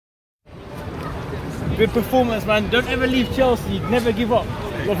Good performance, man. Don't ever leave Chelsea. Never give up.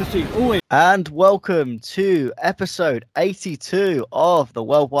 Loftus-Cheek, always. And welcome to episode 82 of the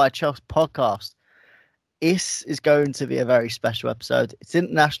Worldwide Chelsea podcast. This is going to be a very special episode. It's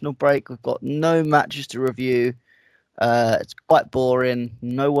international break. We've got no matches to review. It's quite boring.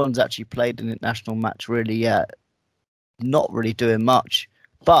 No one's actually played an international match really yet. Not really doing much.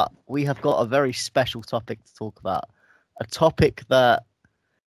 But we have got a very special topic to talk about. A topic that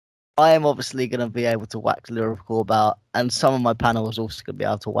I am obviously going to be able to wax lyrical about, and some of my panel is also going to be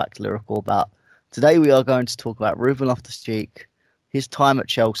able to wax lyrical about. Today we are going to talk about Ruben Loftus-Cheek, his time at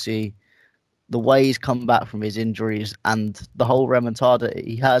Chelsea, the way he's come back from his injuries, and the whole remontada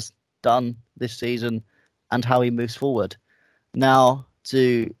he has done this season, and how he moves forward. Now,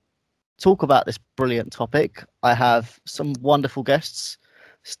 to talk about this brilliant topic, I have some wonderful guests,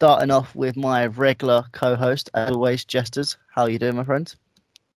 starting off with my regular co-host, as always, Jesters. How are you doing, my friend?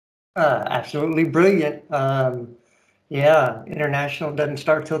 Absolutely brilliant. International doesn't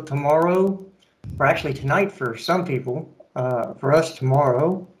start till tomorrow, or actually tonight for some people. For us,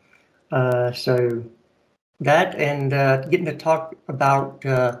 tomorrow. So that and getting to talk about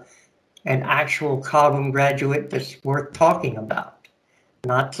an actual Cobham graduate that's worth talking about,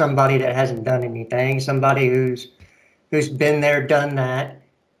 not somebody that hasn't done anything. Somebody who's been there, done that,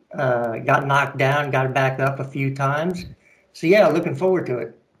 got knocked down, got back up a few times. So yeah, looking forward to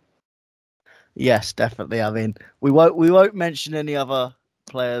it. Yes, definitely. I mean, we won't mention any other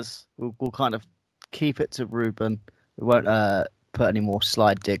players. We'll kind of keep it to Ruben. We won't put any more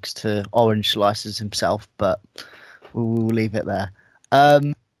slide digs to Orange Slices himself, but we'll leave it there.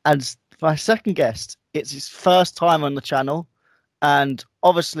 And my second guest, it's his first time on the channel, and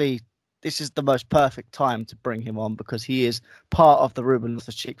obviously this is the most perfect time to bring him on because he is part of the Ruben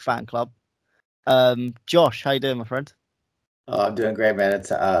Loftus-Cheek fan club. Josh, how you doing, my friend? Oh, I'm doing great, man. It's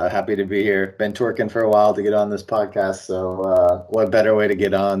happy to be here. Been twerking for a while to get on this podcast, so what better way to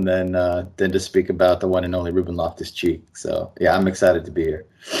get on than to speak about the one and only Ruben Loftus-Cheek. So yeah, I'm excited to be here.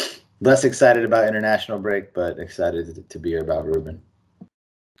 Less excited about international break, but excited to be here about Ruben.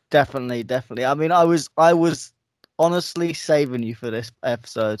 Definitely. I mean, I was honestly saving you for this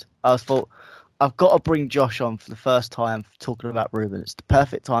episode. I thought I've got to bring Josh on for the first time talking about Ruben. It's the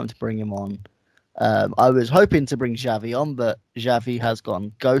perfect time to bring him on. I was hoping to bring Xavi on, but Xavi has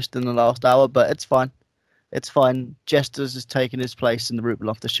gone ghost in the last hour, but it's fine. It's fine. Jesters has taken his place in the Ruben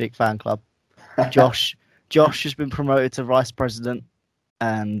Loftus-Cheek fan club. Josh has been promoted to vice president,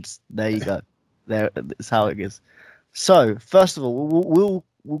 and there you go. That's how it is. So, first of all,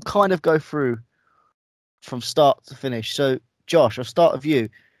 we'll kind of go through from start to finish. So, Josh, I'll start with you.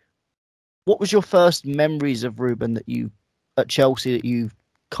 What was your first memories of Ruben at Chelsea that you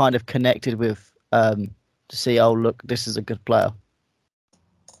kind of connected with? To see, oh look, this is a good player.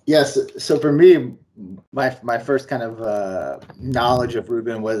 Yes, so for me, my first kind of knowledge of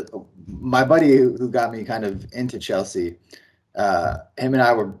Ruben was my buddy who got me kind of into Chelsea. Him and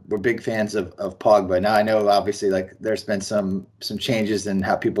I were big fans of Pogba. Now I know obviously like there's been some changes in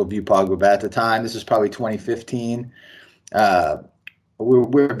how people view Pogba, but at the time, this was probably 2015. We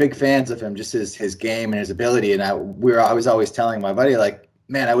were big fans of him, just his game and his ability. And I was always telling my buddy like,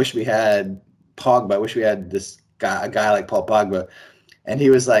 man, I wish we had Pogba. I wish we had a guy like Paul Pogba. And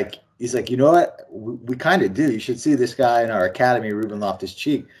he's like, you know what? We kind of do. You should see this guy in our academy, Ruben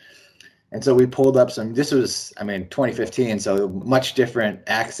Loftus-Cheek. And so we pulled up this was, 2015, so much different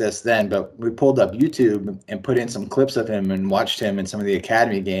access then, but we pulled up YouTube and put in some clips of him and watched him in some of the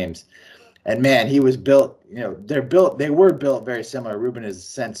academy games. And man, he was built, they were built very similar. Ruben has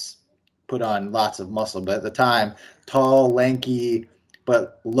since put on lots of muscle, but at the time, tall, lanky,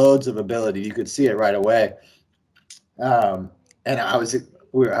 but loads of ability. You could see it right away. And I was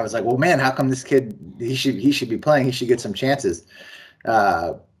like, well, man, how come this kid, he should be playing. He should get some chances.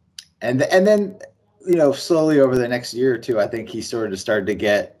 And then, slowly over the next year or two, I think he sort of started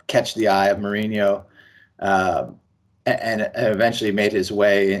to catch the eye of Mourinho, and eventually made his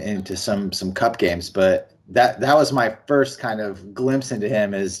way into some cup games. But that was my first kind of glimpse into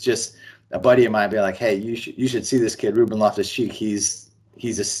him, as just a buddy of mine being like, hey, you should see this kid, Ruben Loftus-Cheek.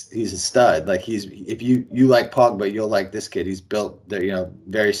 He's a stud. Like if you like Pogba, you'll like this kid. He's built,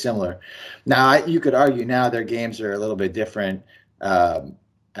 very similar. Now you could argue now their games are a little bit different.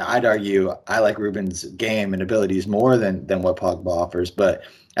 I'd argue I like Ruben's game and abilities more than what Pogba offers. But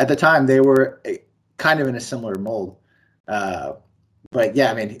at the time, they were kind of in a similar mold. But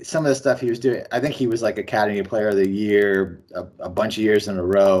yeah, some of the stuff he was doing, I think he was like Academy Player of the Year a bunch of years in a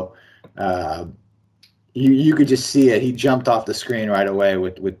row. You could just see it. He jumped off the screen right away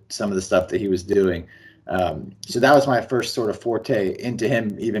with some of the stuff that he was doing. So that was my first sort of forte into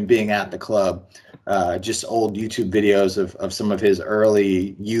him even being at the club. just old YouTube videos of some of his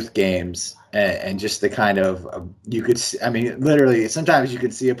early youth games, and just the kind of you could see, I mean, literally sometimes you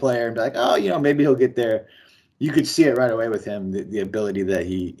could see a player and be like, oh, maybe he'll get there. You could see it right away with him, the ability that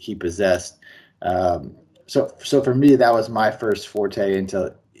he possessed. So for me, that was my first forte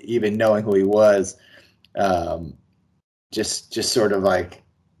into even knowing who he was. Just sort of like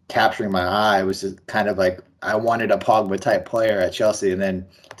capturing my eye. It was just kind of like I wanted a Pogba type player at Chelsea, and then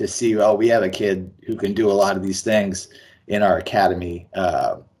to see, we have a kid who can do a lot of these things in our academy.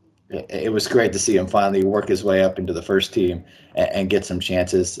 It was great to see him finally work his way up into the first team and get some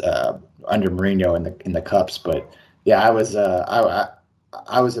chances under Mourinho in the cups. But yeah, I was a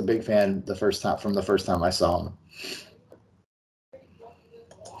big fan from the first time I saw him.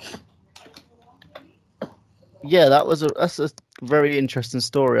 Yeah, that's a very interesting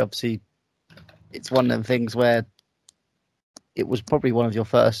story. Obviously, it's one of them things where it was probably one of your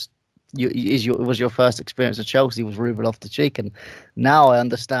first. It was your first experience at Chelsea was Ruben Loftus-Cheek, and now I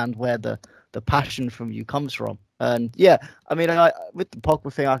understand where the passion from you comes from. And yeah, I mean, with the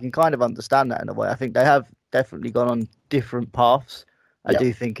Pogba thing, I can kind of understand that in a way. I think they have definitely gone on different paths. I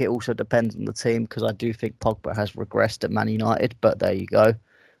do think it also depends on the team, because I do think Pogba has regressed at Man United, but there you go.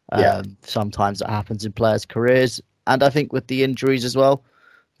 Sometimes that happens in players' careers. And I think with the injuries as well,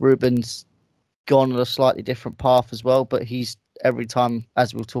 Ruben's gone on a slightly different path as well, but he's every time,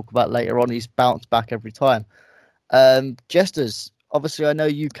 as we'll talk about later on, he's bounced back every time. Jesters, obviously I know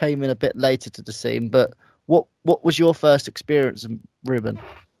you came in a bit later to the scene, but what was your first experience, Ruben?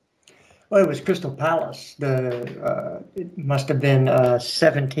 Well, it was Crystal Palace. It must have been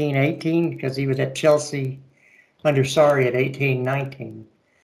 17-18, because he was at Chelsea under Sarri at 18-19.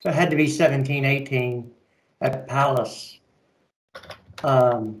 So it had to be 17-18 at Palace.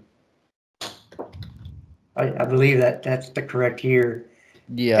 I believe that's the correct year.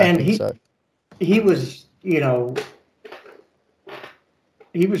 Yeah, and I think so. He was, he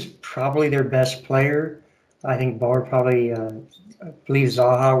was probably their best player. I think Bar probably, I believe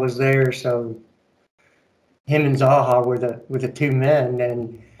Zaha was there, so him and Zaha were the two men.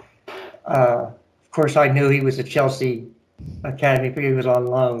 And of course, I knew he was a Chelsea academy, but he was on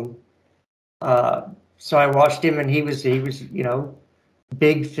loan. So I watched him, and he was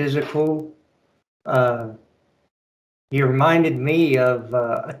big, physical. He reminded me of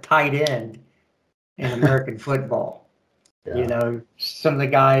a tight end in American football. Yeah. Some of the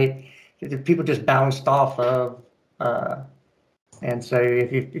guy that people just bounced off of. And so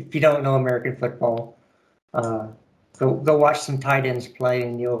if you don't know American football, go watch some tight ends play,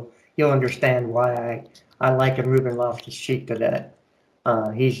 and you'll understand why I like Ruben Loftus-Cheek to that.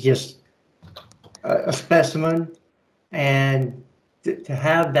 He's just a specimen, and to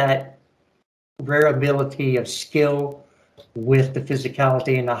have that rare ability of skill with the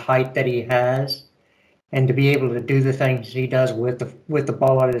physicality and the height that he has, and to be able to do the things he does with the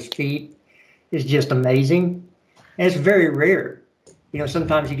ball at his feet is just amazing. And it's very rare.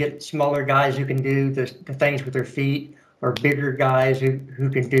 Sometimes you get smaller guys who can do the things with their feet, or bigger guys who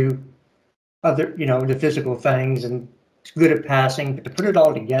can do other, the physical things, and it's good at passing. But to put it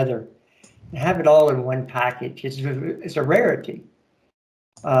all together and have it all in one package, it's a rarity.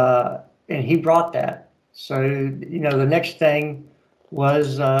 And he brought that. So, the next thing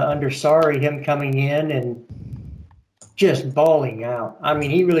was under Sarri, him coming in and just balling out. I mean,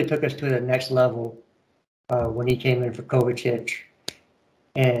 he really took us to the next level when he came in for Kovacic.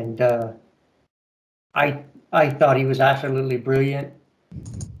 And I thought he was absolutely brilliant.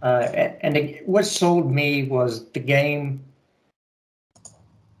 What sold me was the game.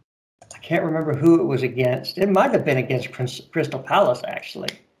 I can't remember who it was against. It might have been against Crystal Palace,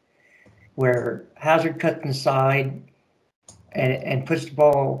 actually, where Hazard cuts inside and puts the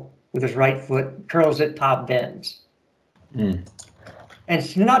ball with his right foot, curls it, top bends. And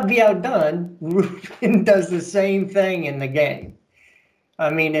to not be outdone, Ruben does the same thing in the game. I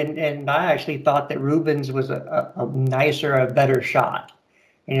mean, and I actually thought that Ruben's was a nicer, a better shot.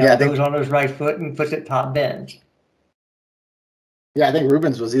 Goes on his right foot and puts it top bends. Yeah, I think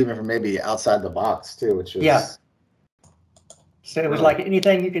Ruben's was even from maybe outside the box too, which was... Yeah. So it was like,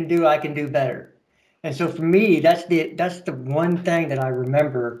 anything you can do, I can do better. And so for me, that's the one thing that I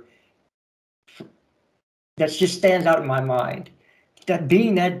remember that just stands out in my mind. That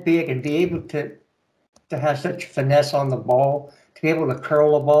being that big and be able to have such finesse on the ball, to be able to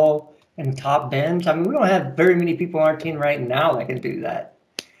curl a ball and top bends. I mean, we don't have very many people on our team right now that can do that.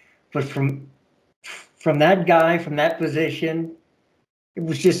 But from that guy, from that position, it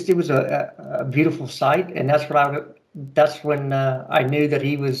was a beautiful sight. And that's when I knew that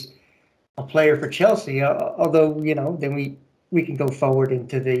he was a player for Chelsea. Although, then we we can go forward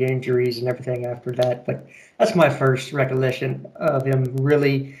into the injuries and everything after that. But that's my first recollection of him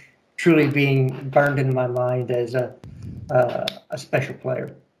really, truly being burned in my mind as a special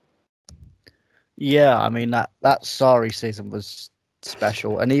player. Yeah, I mean that Sarri season was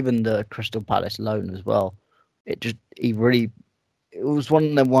special, and even the Crystal Palace loan as well. It was one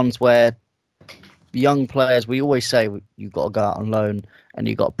of the ones where young players, we always say you've got to go out on loan and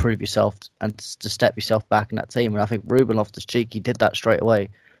you've got to prove yourself and to step yourself back in that team. And I think Ruben Loftus-Cheek, he did that straight away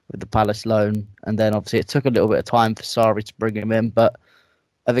with the Palace loan. And then obviously it took a little bit of time for Sarri to bring him in, but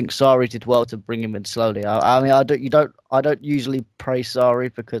I think Sarri did well to bring him in slowly. I don't usually praise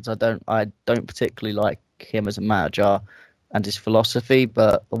Sarri because I don't particularly like him as a manager and his philosophy,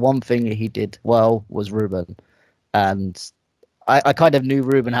 but the one thing he did well was Ruben. And I kind of knew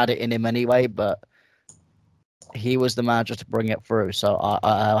Ruben had it in him anyway, but he was the manager to bring it through, so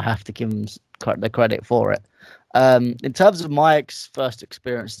I'll have to give him the credit for it. In terms of my first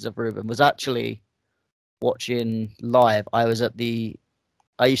experiences of Ruben, was actually watching live. I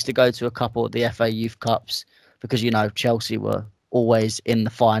used to go to a couple of the FA Youth Cups because, Chelsea were always in the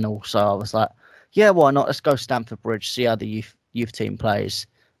final, so I was like, yeah, why not? Let's go Stamford Bridge, see how the youth team plays.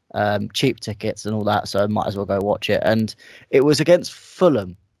 Cheap tickets and all that, so I might as well go watch it. And it was against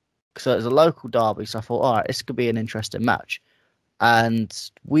Fulham, so it was a local derby, so I thought, all right, this could be an interesting match. And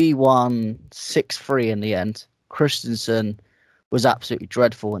we won 6-3 in the end. Christensen was absolutely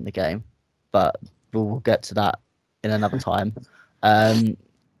dreadful in the game, but we'll get to that in another time.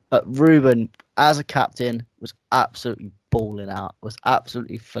 But Ruben, as a captain, was absolutely balling out, was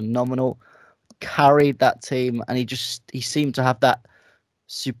absolutely phenomenal, carried that team, and he seemed to have that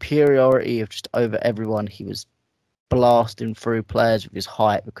superiority of just over everyone. He was blasting through players with his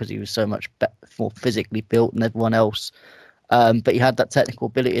height because he was so much more physically built than everyone else. But he had that technical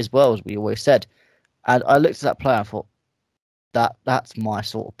ability as well, as we always said. And I looked at that player and thought, that's my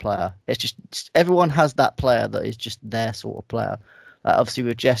sort of player. It's just everyone has that player that is just their sort of player. Obviously,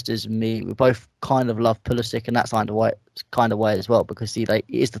 with Jesters and me, we both kind of love Pulisic in that kind of way as well, because he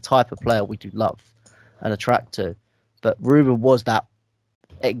is the type of player we do love and attract to. But Ruben was that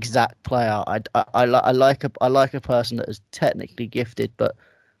exact player. I like a person that is technically gifted but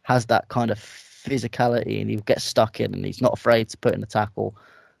has that kind of physicality, and he gets stuck in and he's not afraid to put in a tackle.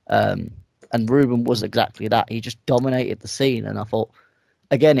 And Ruben was exactly that. He just dominated the scene, and I thought,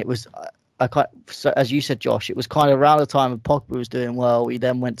 again, it was so as you said, Josh, it was kind of around the time when Pogba was doing well. We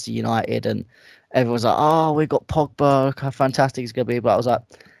then went to United, and everyone was like, "Oh, we got Pogba. Look how fantastic he's going to be." But I was like,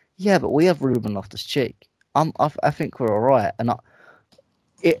 "Yeah, but we have Ruben Loftus-Cheek. I think we're all right." And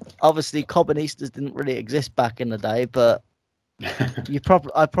obviously Cobbamistas didn't really exist back in the day, but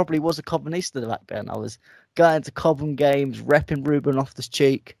I probably was a Cobbamista back then. I was going to Cobham games, repping Ruben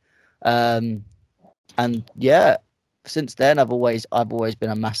Loftus-Cheek, and yeah, since then I've always been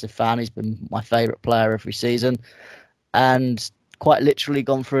a massive fan. He's been my favourite player every season, and quite literally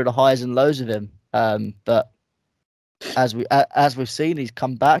gone through the highs and lows of him. But as we've seen, he's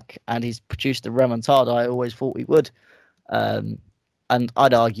come back and he's produced the remontada I always thought he would. And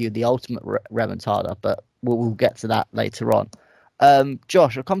I'd argue the ultimate remontada, but we'll get to that later on.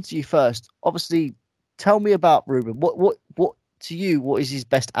 Josh, I'll come to you first. Obviously, tell me about Ruben. What to you? What is his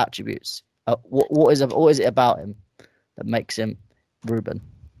best attributes? What is it about him that makes him Ruben?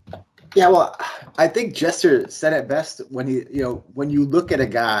 Yeah, well, I think Jester said it best when when you look at a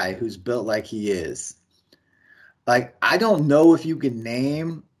guy who's built like he is. Like, I don't know if you can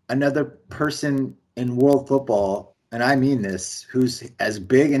name another person in world football, and I mean this, who's as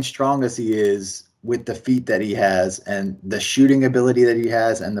big and strong as he is, with the feet that he has and the shooting ability that he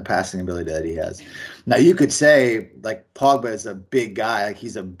has and the passing ability that he has. Now, you could say, like, Pogba is a big guy. Like,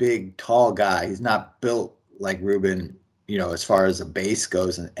 he's a big, tall guy. He's not built like Ruben, as far as a base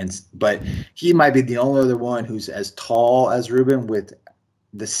goes. But he might be the only other one who's as tall as Ruben with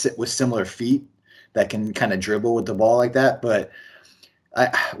similar feet that can kind of dribble with the ball like that. But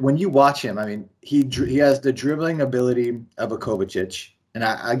when you watch him, I mean, he has the dribbling ability of a Kovacic. And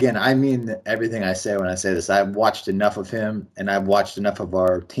I mean everything I say when I say this. I've watched enough of him, and I've watched enough of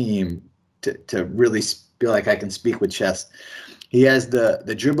our team to really feel like I can speak with chest. He has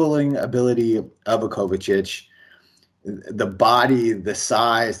the dribbling ability of a Kovacic, the body, the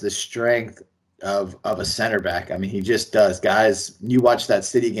size, the strength of a center back. I mean, he just does. Guys, you watch that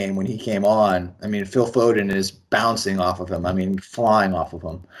City game when he came on. I mean, Phil Foden is bouncing off of him. I mean, flying off of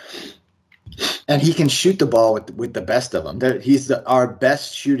him. And he can shoot the ball with the best of them. He's our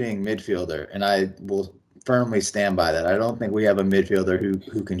best shooting midfielder, and I will firmly stand by that. I don't think we have a midfielder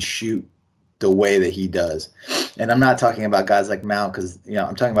who can shoot the way that he does. And I'm not talking about guys like Mount, because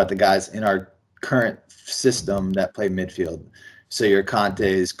I'm talking about the guys in our current system that play midfield. So your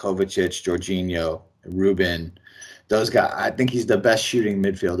Contes, Kovacic, Jorginho, Ruben, those guys. I think he's the best shooting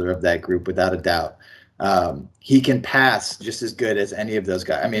midfielder of that group without a doubt. He can pass just as good as any of those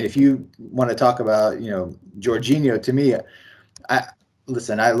guys. I mean, if you want to talk about, Jorginho, to me, I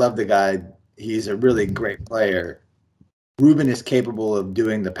love the guy. He's a really great player. Ruben is capable of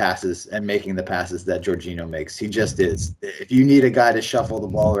doing the passes and making the passes that Jorginho makes. He just is. If you need a guy to shuffle the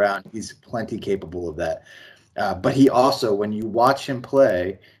ball around, he's plenty capable of that. But he also, when you watch him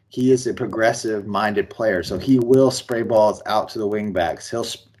play, he is a progressive-minded player. So he will spray balls out to the wing backs. He'll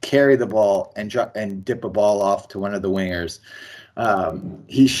carry the ball and dip a ball off to one of the wingers.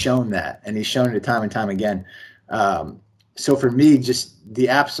 He's shown that, and he's shown it time and time again. So for me, just the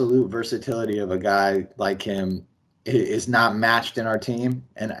absolute versatility of a guy like him is not matched in our team,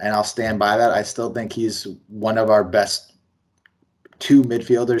 and I'll stand by that. I still think he's one of our best two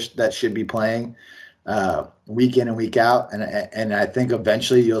midfielders that should be playing week in and week out, and I think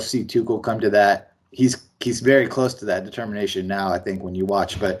eventually you'll see Tuchel come to that. He's very close to that determination now, I think, when you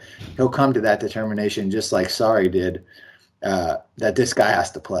watch, but he'll come to that determination just like Sarri did, that this guy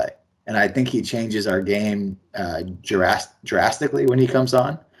has to play. And I think he changes our game drastically when he comes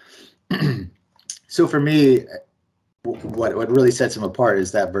on. So for me, what really sets him apart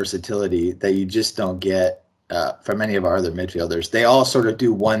is that versatility that you just don't get from any of our other midfielders. They all sort of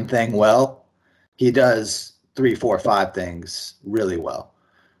do one thing well. He does 3, 4, 5 things really well.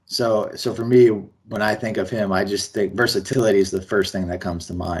 So for me, when I think of him, I just think versatility is the first thing that comes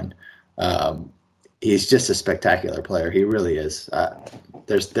to mind. He's just a spectacular player. He really is.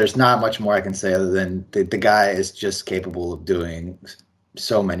 There's not much more I can say other than the guy is just capable of doing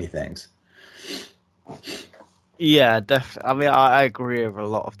so many things. Yeah, definitely. I mean, I agree with a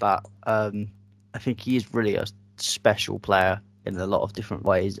lot of that. I think he is really a special player in a lot of different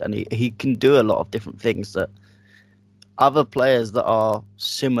ways, and he can do a lot of different things that other players that are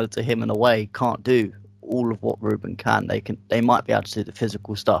similar to him in a way can't do. All of what Ruben can. They might be able to do the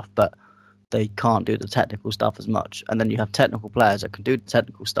physical stuff, but they can't do the technical stuff as much. And then you have technical players that can do the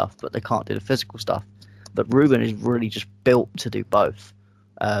technical stuff, but they can't do the physical stuff. But Ruben is really just built to do both.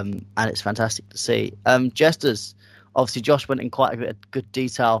 And it's fantastic to see. Jesters, obviously Josh went in quite a bit of good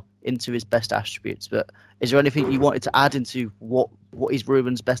detail into his best attributes, but is there anything you wanted to add into what is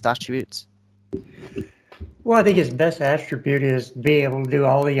Ruben's best attributes? Well, I think his best attribute is being able to do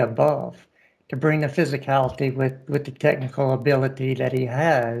all the above, to bring the physicality with the technical ability that he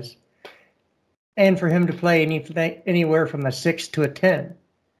has, and for him to play anywhere from a 6 to a 10.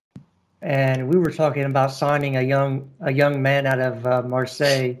 And we were talking about signing a young man out of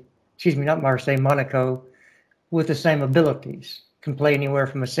Monaco, with the same abilities, can play anywhere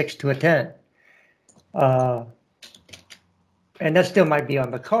from a 6 to a 10. And that still might be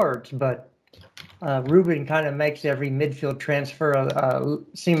on the cards, but Ruben kind of makes every midfield transfer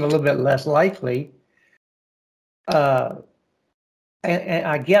seem a little bit less likely. And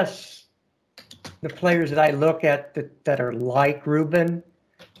I guess the players that I look at that are like Ruben,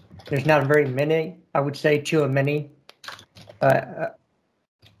 there's not very many. I would say Tchouaméni,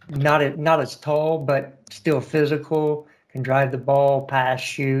 not as tall, but still physical, can drive the ball, pass,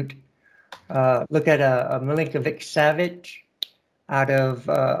 shoot. Look at a Milinkovic-Savic out of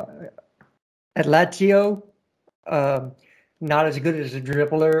at Lazio. Not as good as a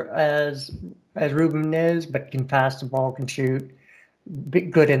dribbler as Ruben is, but can pass the ball, can shoot.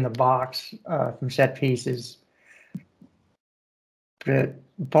 Good in the box from set pieces. But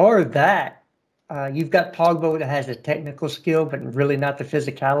bar that, you've got Pogba that has a technical skill, but really not the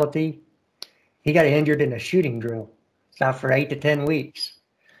physicality. He got injured in a shooting drill. It's out for 8 to 10 weeks.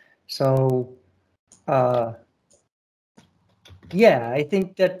 So, I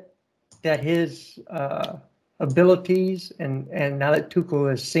think that his abilities, and now that Tuchel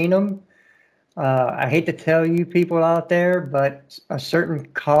has seen him, I hate to tell you people out there, but a certain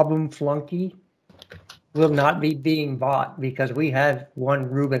Cobham flunky will not be being bought because we have one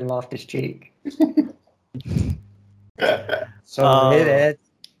Ruben Loftus-Cheek. So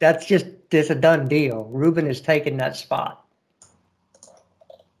it's a done deal. Ruben is taking that spot.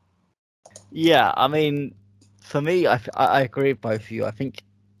 Yeah, I mean, for me, I agree with both of you. I think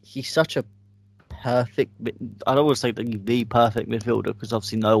he's such a perfect. I don't want to say that he's the perfect midfielder because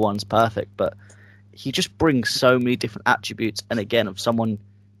obviously no one's perfect, but he just brings so many different attributes. And again, of someone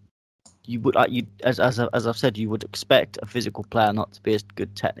you would as I've said, you would expect a physical player not to be as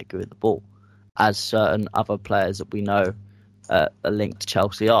good technically with the ball as certain other players that we know are linked to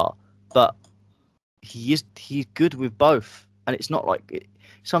Chelsea are. But he's good with both, and it's not like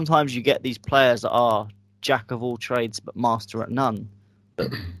sometimes you get these players that are jack of all trades but master at none.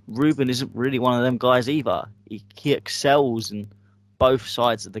 that Ruben isn't really one of them guys either. He excels in both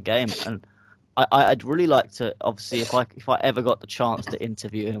sides of the game, and I'd really like to, obviously, if I ever got the chance to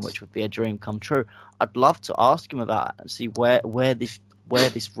interview him, which would be a dream come true, I'd love to ask him about it and see where this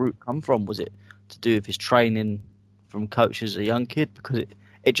route come from. Was it to do with his training from coaches as a young kid? Because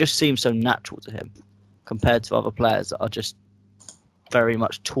it just seems so natural to him compared to other players that are just very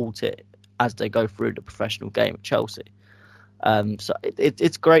much taught it as they go through the professional game at Chelsea. So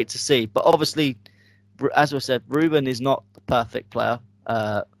it's great to see. But obviously, as I said, Ruben is not the perfect player.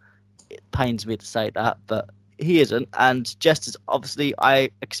 It pains me to say that, but he isn't. And just as obviously, I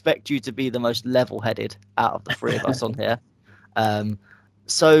expect you to be the most level-headed out of the three of us on here.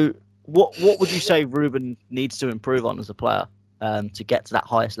 So what would you say Ruben needs to improve on as a player to get to that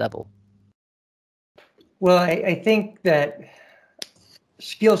highest level? Well, I think that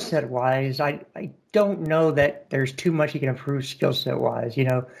skill set wise, I don't know that there's too much he can improve skill set wise.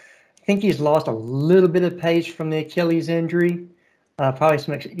 I think he's lost a little bit of pace from the Achilles injury. Probably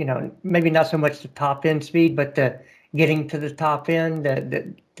some, maybe not so much the top end speed, but the getting to the top end,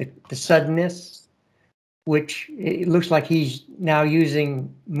 the suddenness, which it looks like he's now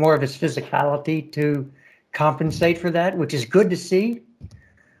using more of his physicality to compensate for that, which is good to see.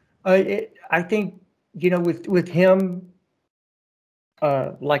 I think, with him,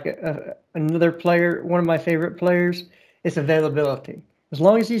 like another player, one of my favorite players, it's availability. As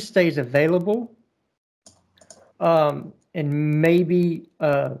long as he stays available, and maybe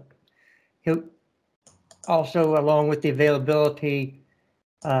he'll also, along with the availability,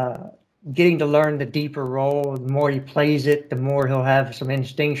 getting to learn the deeper role. The more he plays it, the more he'll have some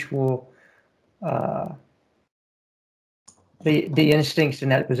instinctual. The instincts in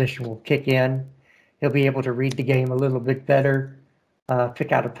that position will kick in. He'll be able to read the game a little bit better,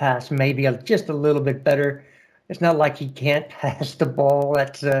 pick out a pass maybe just a little bit better. It's not like he can't pass the ball.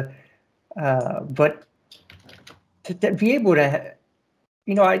 But to be able to,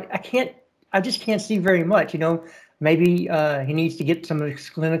 I just can't see very much. Maybe he needs to get some of his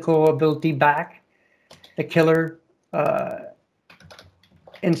clinical ability back. The killer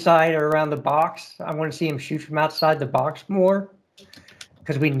inside or around the box. I want to see him shoot from outside the box more,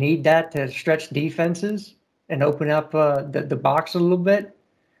 because we need that to stretch defenses and open up the box a little bit.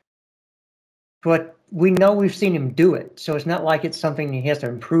 But we know we've seen him do it, so it's not like it's something he has to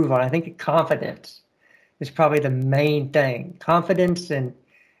improve on. I think confidence is probably the main thing. Confidence and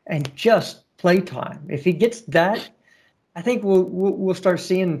just play time. If he gets that, I think we'll start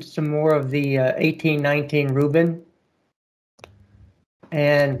seeing some more of the 18-19 Ruben.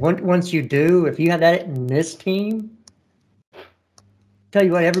 And once you do, if you have that in this team, tell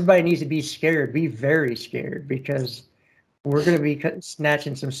you what, everybody needs to be scared. Be very scared, because we're going to be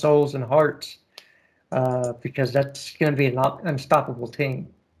snatching some souls and hearts, because that's going to be an unstoppable team.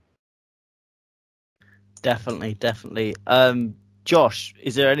 Definitely. Josh,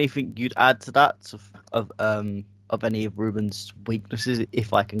 is there anything you'd add to that of any of Ruben's weaknesses,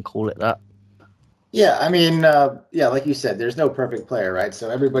 if I can call it that? Yeah, I mean, like you said, there's no perfect player, right? So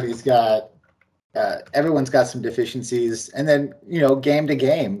everyone's got some deficiencies, and then game to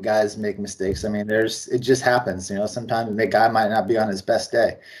game, guys make mistakes. I mean, it just happens. Sometimes the guy might not be on his best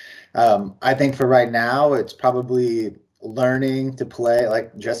day. I think for right now, it's probably learning to play,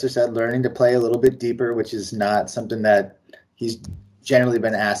 like Jester said, learning to play a little bit deeper, which is not something that he's generally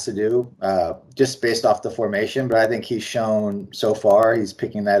been asked to do, just based off the formation. But I think he's shown so far he's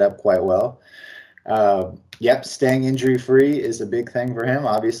picking that up quite well. Staying injury free is a big thing for him.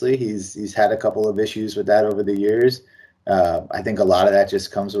 Obviously, he's had a couple of issues with that over the years. I think a lot of that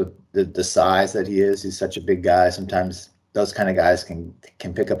just comes with the size that he is. He's such a big guy. Sometimes those kind of guys can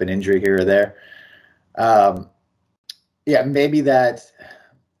pick up an injury here or there. Maybe that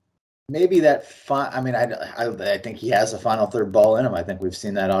I think he has a final third ball in him. I think we've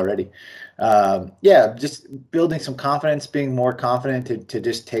seen that already. Just building some confidence, being more confident to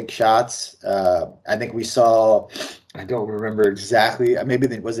just take shots. I think we saw, I don't remember exactly, it might have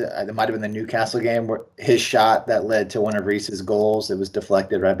been the Newcastle game, where his shot that led to one of Reese's goals, it was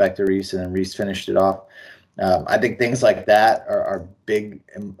deflected right back to Reese, and then Reese finished it off. I think things like that are big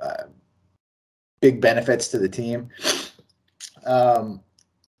benefits to the team.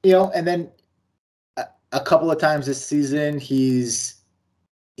 And then a couple of times this season, he's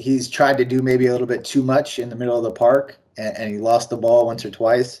tried to do maybe a little bit too much in the middle of the park, and he lost the ball once or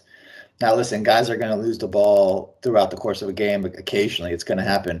twice. Now, listen, guys are going to lose the ball throughout the course of a game. Occasionally, it's going to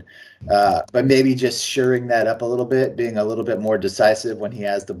happen. But maybe just shoring that up a little bit, being a little bit more decisive when he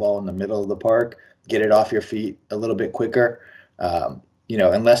has the ball in the middle of the park, get it off your feet a little bit quicker.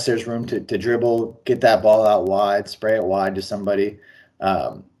 Unless there's room to dribble, get that ball out wide, spray it wide to somebody.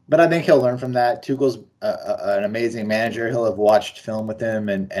 But I think he'll learn from that. Tuchel's an amazing manager. He'll have watched film with him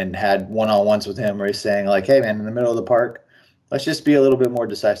and had one-on-ones with him where he's saying, like, hey, man, in the middle of the park, let's just be a little bit more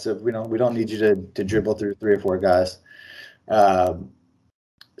decisive. We don't need you to dribble through 3 or 4 guys.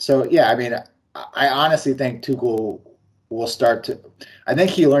 So, yeah, I mean, I honestly think Tuchel will start to – I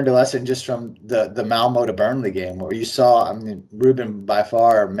think he learned a lesson just from the Malmo to Burnley game where you saw, I mean, Ruben by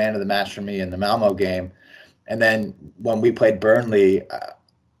far man of the match for me in the Malmo game. And then when we played Burnley,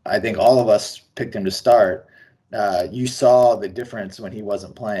 I think all of us picked him to start. You saw the difference when he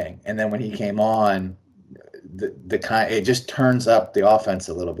wasn't playing. And then when he came on, it just turns up the offense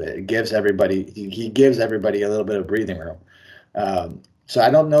a little bit. It gives everybody – he gives everybody a little bit of breathing room. So I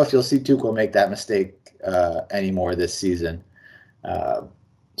don't know if you'll see Tuchel make that mistake anymore this season.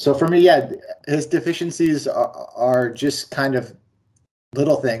 So for me, yeah, his deficiencies are just kind of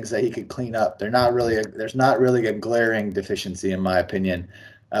little things that he could clean up. There's not really a glaring deficiency, in my opinion,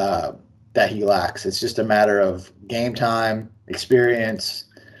 that he lacks. It's just a matter of game time, experience,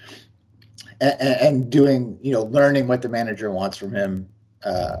 and doing, learning what the manager wants from him.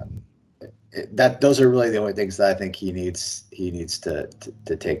 Those are really the only things that I think he needs to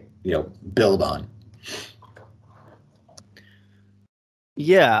take, build on.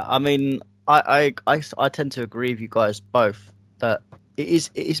 Yeah, I mean, I tend to agree with you guys both that it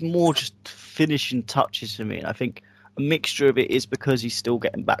is more just finishing touches for me. And I think a mixture of it is because he's still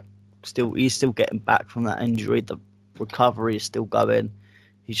getting back, he's still getting back from that injury. The recovery is still going.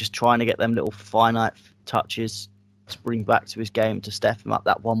 He's just trying to get them little finite touches to bring back to his game to step him up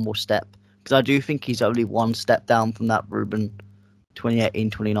that one more step. Because I do think he's only one step down from that Ruben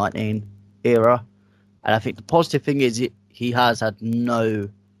 2018, 2019 era. And I think the positive thing is he has had not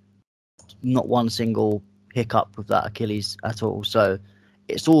one single hiccup with that Achilles at all. So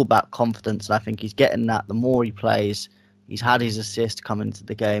it's all about confidence. And I think he's getting that the more he plays. He's had his assist come into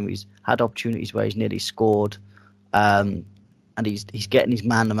the game. He's had opportunities where he's nearly scored. And he's getting his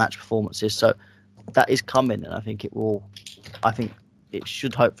man-of-the-match performances. So that is coming. And I think it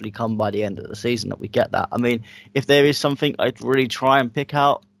should hopefully come by the end of the season that we get that. I mean, if there is something I'd really try and pick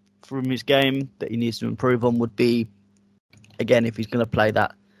out from his game that he needs to improve on would be, again, if he's going to play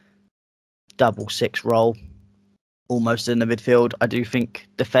that double 6 role almost in the midfield. I do think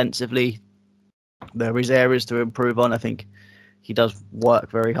defensively there is areas to improve on. I think he does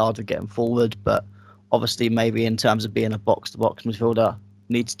work very hard to get him forward, but obviously maybe in terms of being a box-to-box midfielder,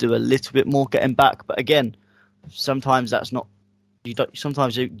 needs to do a little bit more getting back. But again, sometimes that's not.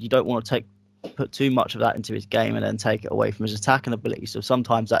 Sometimes you don't want to put too much of that into his game and then take it away from his attacking ability. So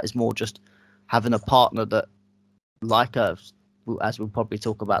sometimes that is more just having a partner that, as we'll probably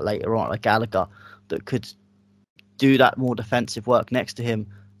talk about later on, like Gallagher, that could do that more defensive work next to him,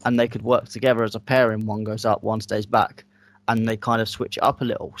 and they could work together as a pairing. One goes up, one stays back, and they kind of switch it up a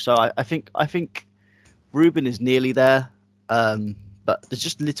little. So I think Ruben is nearly there, but there's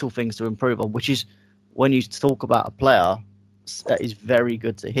just little things to improve on, which is when you talk about a player that is very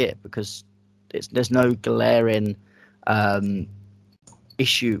good to hit, because there's no glaring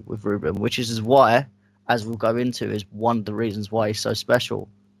issue with Ruben, which is why, as we'll go into, is one of the reasons why he's so special.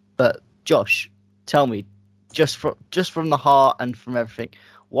 But Josh, tell me, just from the heart and from everything,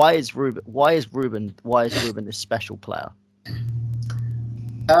 why is Ruben this special player?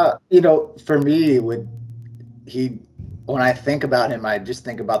 For me, when I think about him, I just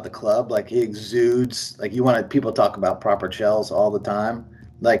think about the club. Like, he exudes, like, people talk about proper Chels all the time.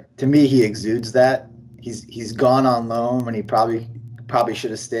 Like, to me, he exudes that. He's gone on loan when he probably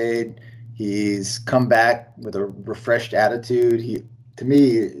should have stayed. He's come back with a refreshed attitude. He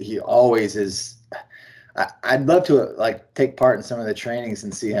always is. I'd love to take part in some of the trainings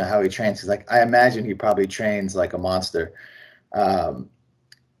and see how he trains, because I imagine he probably trains like a monster. The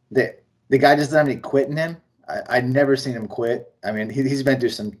guy just doesn't have any quit in him. I'd never seen him quit. I mean, he's been through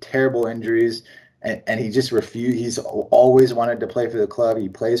some terrible injuries, and he just refused. He's always wanted to play for the club. He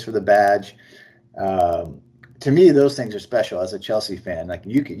plays for the badge. To me, those things are special as a Chelsea fan. Like,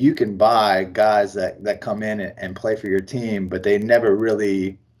 you can buy guys that come in and play for your team, but they never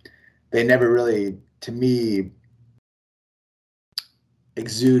really, to me,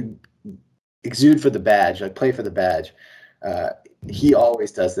 exude for the badge, like play for the badge. He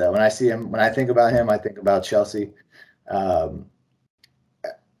always does that. When I think about him, I think about Chelsea.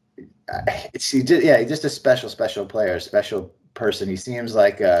 He's just a special player, a special person. He seems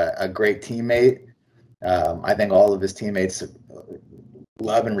like a great teammate. I think all of his teammates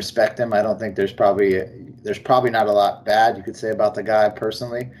love and respect him. I don't think there's probably not a lot bad you could say about the guy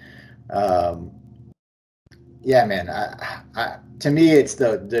personally. Yeah, man. To me, it's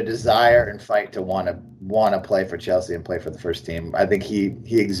the desire and fight to want to play for Chelsea and play for the first team. I think he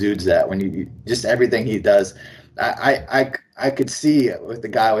exudes that when you just everything he does. I could see with the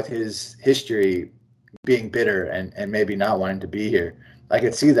guy with his history being bitter and maybe not wanting to be here. I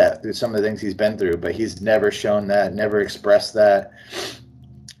could see that through some of the things he's been through, but he's never shown that, never expressed that.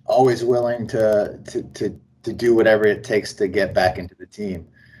 Always willing to do whatever it takes to get back into the team.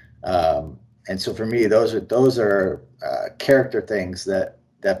 And so for me, those are character things that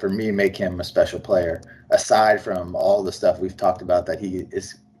for me make him a special player. Aside from all the stuff we've talked about that he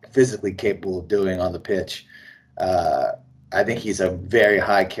is physically capable of doing on the pitch, I think he's a very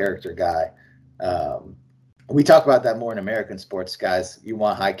high character guy. We talk about that more in American sports, guys. You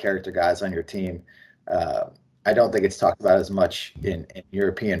want high character guys on your team. I don't think it's talked about as much in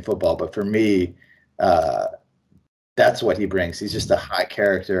European football, but for me, that's what he brings. He's just a high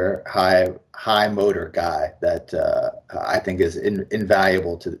character, high motor guy that I think is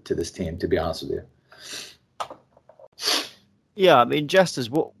invaluable to this team, to be honest with you. Yeah, I mean, Jesters,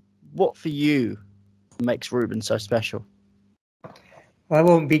 what for you makes Ruben so special? Well, I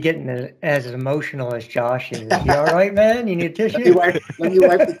won't be getting as emotional as Josh is. You all right, man? You need a tissue? Let me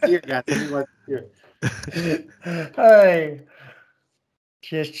wipe the tear, guys. Let me wipe the tear. Hey,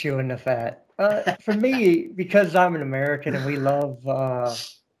 just chewing the fat. For me, because I'm an American and we love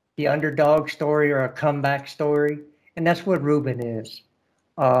the underdog story or a comeback story, and that's what Ruben is.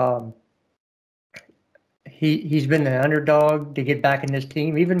 He's been an underdog to get back in this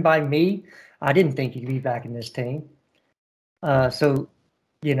team. Even by me, I didn't think he'd be back in this team. So,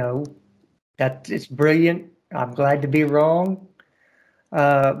 it's brilliant. I'm glad to be wrong.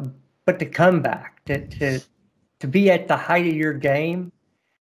 But to come back, to be at the height of your game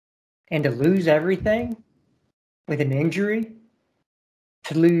and to lose everything with an injury,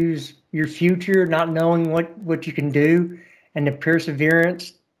 to lose your future, not knowing what you can do, and the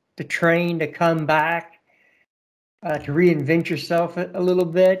perseverance to train, to come back, to reinvent yourself a little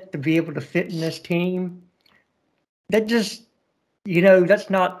bit, to be able to fit in this team. That just, that's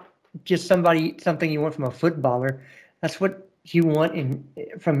not just something you want from a footballer. That's what you want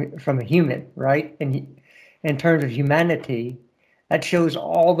from a human, right? And in terms of humanity, that shows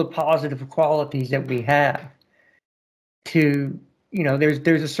all the positive qualities that we have.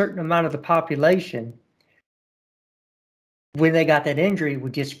 There's a certain amount of the population when they got that injury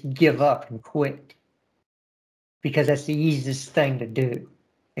would just give up and quit because that's the easiest thing to do.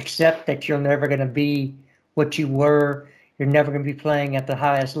 Accept that you're never going to be what you were. You're never going to be playing at the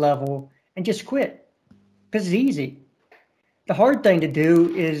highest level and just quit because it's easy. The hard thing to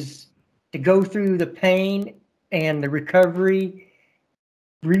do is to go through the pain and the recovery,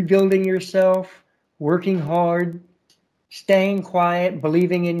 rebuilding yourself, working hard, staying quiet,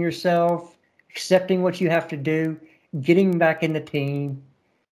 believing in yourself, accepting what you have to do, getting back in the team.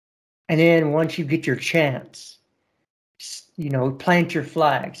 And then once you get your chance, plant your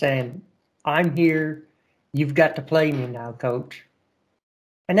flag saying, I'm here. You've got to play me now, coach.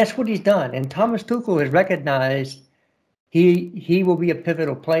 And that's what he's done. And Thomas Tuchel has recognized he will be a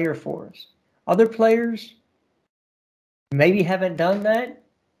pivotal player for us. Other players maybe haven't done that.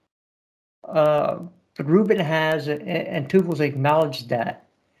 But Ruben has, and Tuchel's acknowledged that.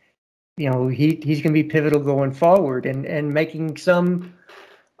 He's going to be pivotal going forward and making some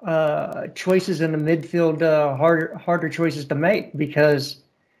choices in the midfield harder choices to make because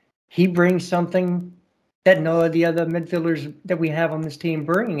he brings something that no of the other midfielders that we have on this team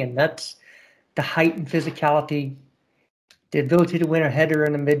bring, and that's the height and physicality, the ability to win a header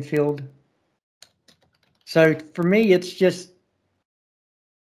in the midfield. So for me, it's just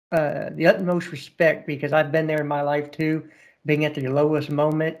the utmost respect because I've been there in my life too, being at the lowest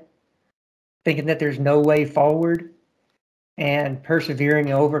moment, thinking that there's no way forward and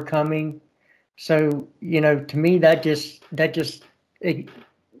persevering and overcoming. So, to me, that just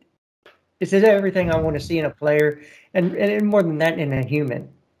it's everything I want to see in a player and more than that in a human,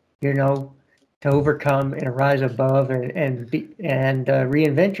 to overcome and rise above and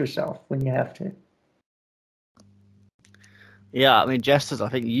reinvent yourself when you have to. Yeah, I mean, Jesters, I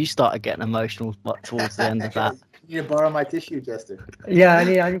think you started getting emotional towards the end of that. You need to borrow my tissue, Jester. Yeah,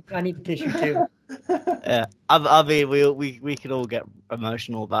 I need tissue too. Yeah, I mean, we can all get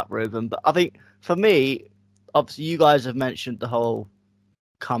emotional about Ruben, but I think for me, obviously, you guys have mentioned the whole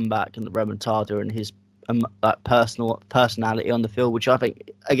comeback and the remontada and his personality on the field, which I think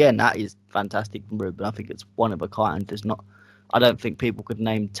again that is fantastic from Ruben. I think it's one of a kind. I don't think people could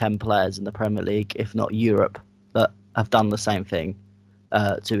name 10 players in the Premier League, if not Europe, that have done the same thing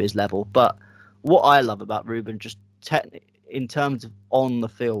to his level. But what I love about Ruben, just in terms of on the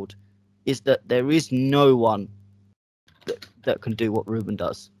field, is that there is no one that can do what Ruben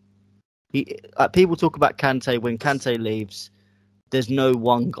does. People talk about Kante. When Kante leaves, there's no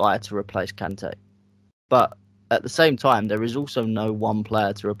one guy to replace Kante. But at the same time, there is also no one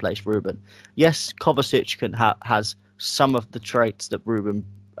player to replace Ruben. Yes, Kovacic has some of the traits that Ruben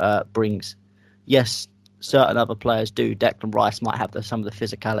brings. Yes, certain other players do. Declan Rice might have some of the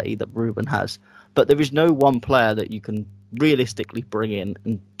physicality that Ruben has. But there is no one player that you can realistically bring in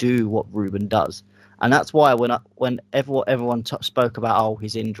and do what Ruben does. And that's why when everyone spoke about,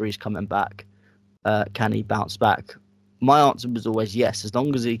 his injury's coming back, can he bounce back? My answer was always yes, as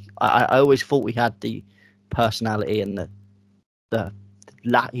long as I always thought he had the personality and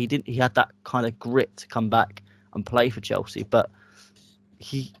he had that kind of grit to come back and play for Chelsea. But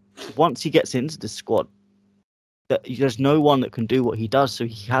once he gets into the squad, there's no one that can do what he does. So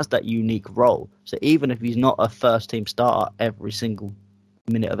he has that unique role. So even if he's not a first team starter every single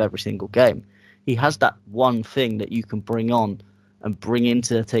minute of every single game, he has that one thing that you can bring on and bring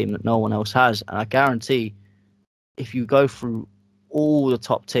into the team that no one else has. And I guarantee, if you go through all the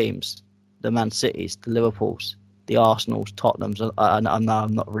top teams, the Man Cities, the Liverpools, the Arsenals, Tottenhams, I know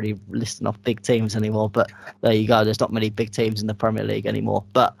I'm not really listing off big teams anymore, but there you go. There's not many big teams in the Premier League anymore.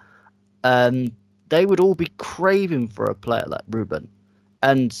 But they would all be craving for a player like Ruben.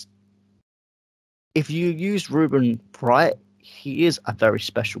 And if you use Ruben right, he is a very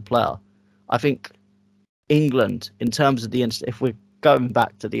special player. I think England, in terms of if we're going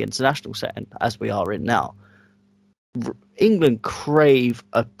back to the international setting as we are in now, England crave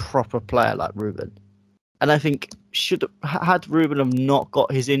a proper player like Ruben. And I think had Ruben have not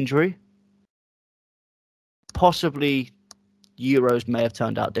got his injury, possibly Euros may have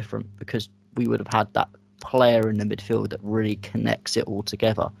turned out different, because we would have had that player in the midfield that really connects it all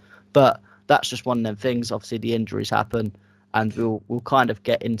together. But that's just one of them things. Obviously, the injuries happen, and we'll kind of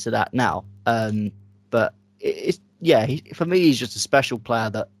get into that now. But for me, he's just a special player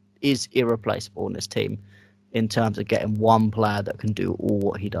that is irreplaceable in this team in terms of getting one player that can do all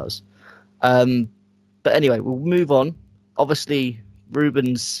what he does. But anyway, we'll move on. Obviously,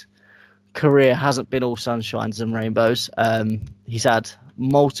 Ruben's career hasn't been all sunshines and rainbows. He's had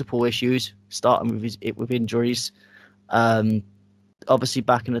multiple issues, starting with injuries. Obviously,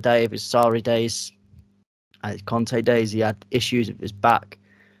 back in the day of his Sarri days and his Conte days, he had issues with his back,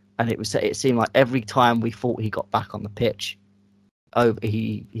 and it seemed like every time we thought he got back on the pitch,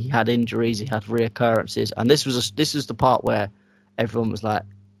 he had injuries, he had reoccurrences, and this was the part where everyone was like,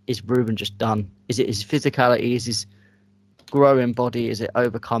 "Is Ruben just done? Is it his physicality? Is his growing body? Is it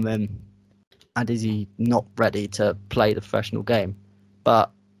overcome him? And is he not ready to play the professional game?"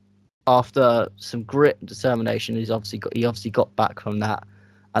 But after some grit and determination, he obviously got back from that,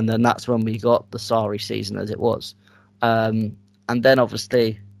 and then that's when we got the Sarri season as it was. And then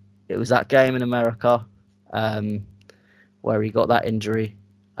obviously it was that game in America where he got that injury.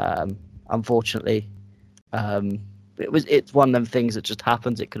 Unfortunately, it's one of them things that just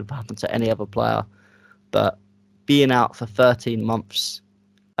happens. It could have happened to any other player, but being out for 13 months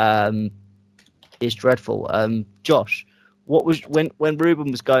is dreadful. Josh, what was when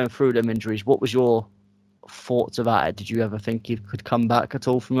Ruben was going through them injuries? What was your thoughts about it? Did you ever think he could come back at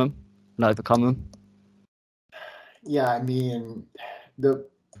all from them and overcome them? Yeah, I mean, the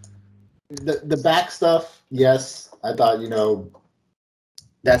back stuff. Yes, I thought,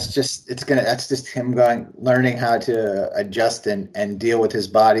 that's just him learning how to adjust and deal with his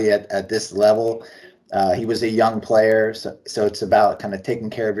body at this level. He was a young player, so it's about kind of taking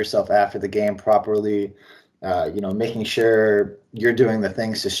care of yourself after the game properly. Making sure you're doing the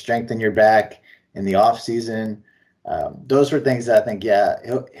things to strengthen your back in the off season. Those were things that I think,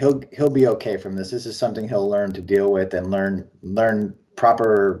 he'll be okay from this. This is something he'll learn to deal with and learn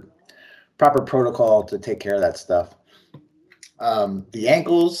proper protocol to take care of that stuff. The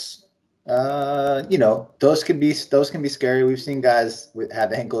ankles, those can be scary. We've seen guys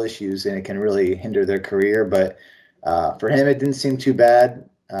have ankle issues and it can really hinder their career. But for him, it didn't seem too bad.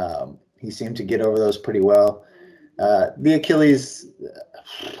 He seemed to get over those pretty well. The Achilles,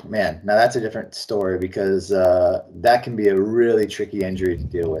 man, now that's a different story because that can be a really tricky injury to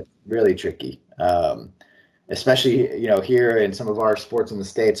deal with. Really tricky. Especially, here in some of our sports in the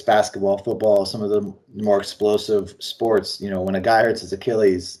States, basketball, football, some of the more explosive sports, when a guy hurts his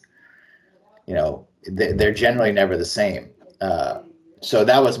Achilles, they're generally never the same. So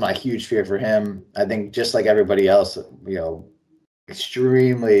that was my huge fear for him. I think just like everybody else,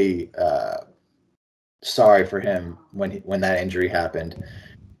 extremely sorry for him when that injury happened.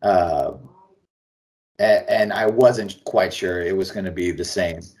 And I wasn't quite sure it was going to be the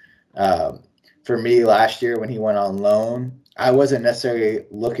same. For me, last year when he went on loan, I wasn't necessarily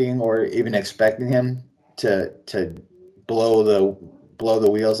looking or even expecting him to blow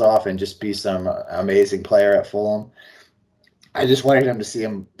the wheels off and just be some amazing player at Fulham. I just wanted him to see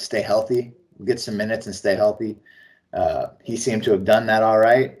him stay healthy, get some minutes and stay healthy. He seemed to have done that all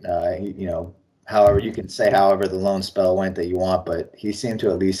right. However, you can say however the loan spell went that you want, but he seemed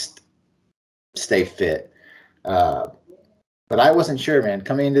to at least stay fit. But I wasn't sure, man.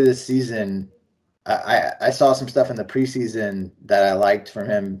 Coming into this season, I saw some stuff in the preseason that I liked from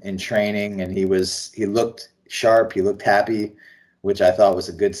him in training, and he looked sharp, he looked happy, which I thought was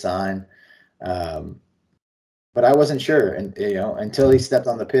a good sign. But I wasn't sure, and until he stepped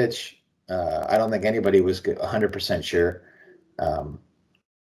on the pitch, I don't think anybody was 100% sure.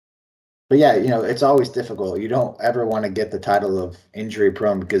 But yeah, it's always difficult. You don't ever want to get the title of injury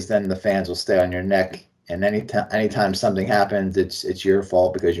prone because then the fans will stay on your neck, and anytime something happens, it's your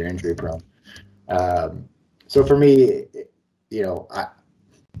fault because you're injury prone. So for me,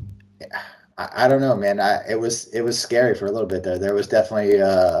 I don't know, man. It was scary for a little bit there. There was definitely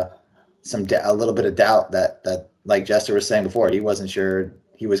a little bit of doubt that like Jester was saying before, he wasn't sure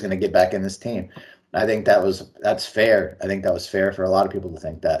he was going to get back in this team. I think that's fair. I think that was fair for a lot of people to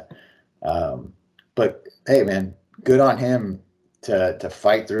think that. But hey, man, good on him to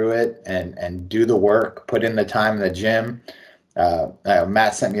fight through it and do the work, put in the time in the gym.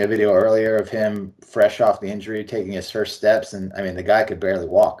 Matt sent me a video earlier of him fresh off the injury, taking his first steps, and I mean the guy could barely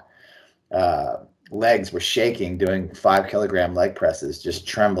walk. Legs were shaking doing 5 kilogram leg presses, just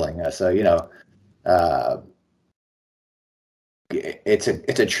trembling. It's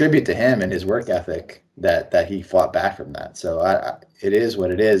a tribute to him and his work ethic that he fought back from that. So it is what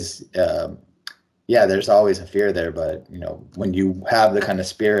it is. Yeah, there's always a fear there, but when you have the kind of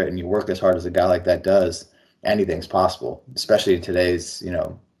spirit and you work as hard as a guy like that does, anything's possible, especially in today's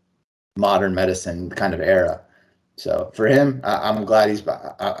modern medicine kind of era. So for him, I'm glad he's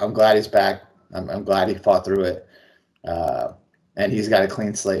back. I'm glad he fought through it, and he's got a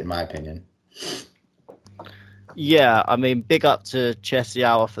clean slate, in my opinion. Yeah, I mean, big up to Chelsea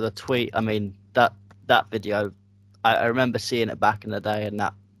Hour for the tweet. I mean, that video, I remember seeing it back in the day, and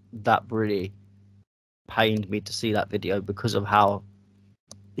that really pained me to see that video because of how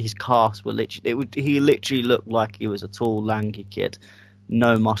his calves were literally. He literally looked like he was a tall, lanky kid,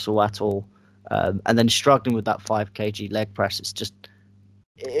 no muscle at all, and then struggling with that 5 kg leg press. It's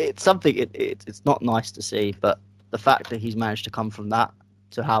something. It's not nice to see, but the fact that he's managed to come from that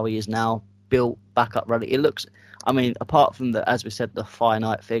to how he is now, built back up running, it looks. I mean, apart from as we said, the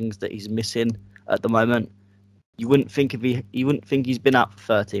finite things that he's missing at the moment, you wouldn't think he's been out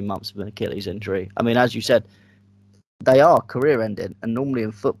for 13 months with an Achilles injury. I mean, as you said, they are career-ending, and normally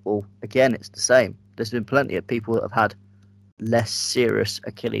in football, again, it's the same. There's been plenty of people that have had less serious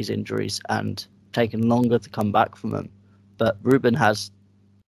Achilles injuries and taken longer to come back from them. But Ruben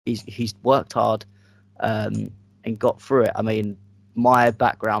he's worked hard and got through it. I mean, my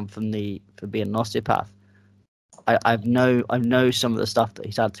background for being an osteopath, I know some of the stuff that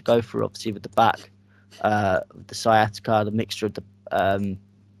he's had to go through, obviously with the back, the sciatica, the mixture of the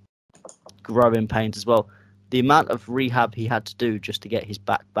growing pains as well. The amount of rehab he had to do just to get his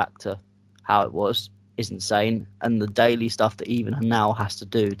back to how it was is insane, and the daily stuff that even now has to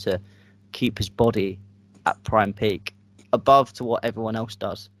do to keep his body at prime peak, above to what everyone else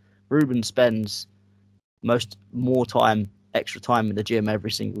does. Ruben spends extra time in the gym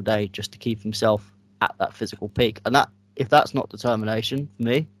every single day just to keep himself at that physical peak, and if that's not determination for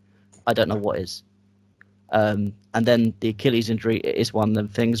me, I don't know what is. And then the Achilles injury, it is one of them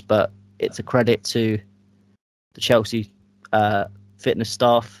things, but it's a credit to the Chelsea fitness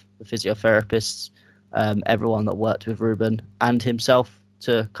staff, the physiotherapists, everyone that worked with Ruben and himself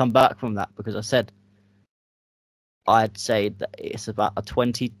to come back from that, because I'd say that it's about a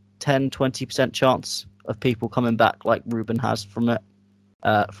 20% chance of people coming back like Ruben has from an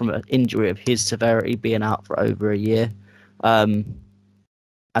injury of his severity, being out for over a year. And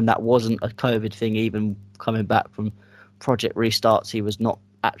that wasn't a COVID thing. Even coming back from Project Restarts, he was not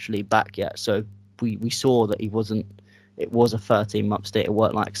actually back yet. So we saw that it was a 13-month stint. It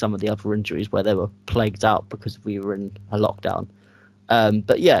weren't like some of the other injuries where they were plagued out because we were in a lockdown.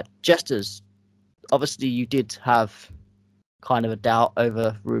 But yeah, Jesters, obviously you did have kind of a doubt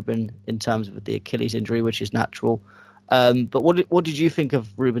over Ruben in terms of the Achilles injury, which is natural. But what did you think of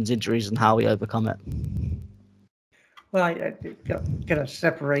Ruben's injuries and how he overcome it? Well, I got to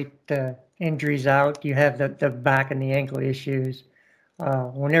separate the injuries out. You have the back and the ankle issues.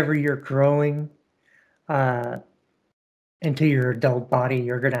 Whenever you're growing into your adult body,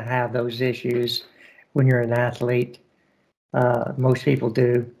 you're going to have those issues when you're an athlete. Most people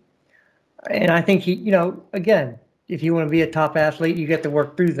do. And I think he, again, if you want to be a top athlete, you get to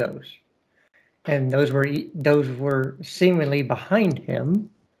work through those. And those were seemingly behind him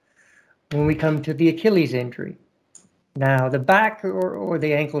when we come to the Achilles injury. Now, the back or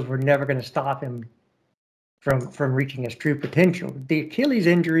the ankles were never going to stop him from reaching his true potential. The Achilles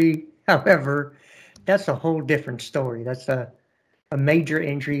injury, however, that's a whole different story. That's a major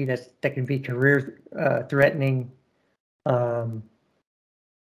injury that can be career threatening. And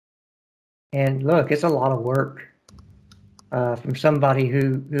look, it's a lot of work from somebody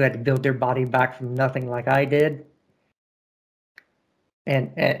who had to build their body back from nothing like I did.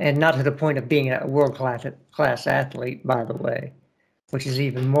 And not to the point of being a world class athlete, by the way, which is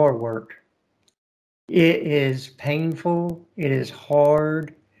even more work. It is painful. It is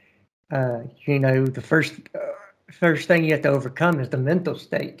hard. The first thing you have to overcome is the mental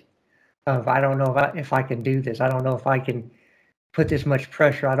state of, I don't know if I can do this. I don't know if I can put this much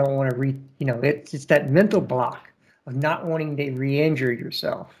pressure. I don't want to it's that mental block of not wanting to re-injure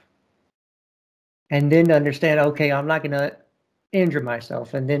yourself. And then to understand, okay, I'm not going to injure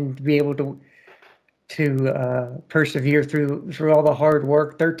myself, and then to be able to persevere through all the hard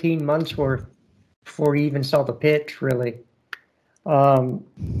work, 13 months worth before he even saw the pitch, really.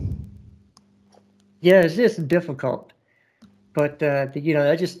 It's just difficult, but that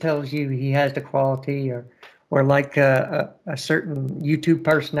just tells you he has the quality, or like a certain YouTube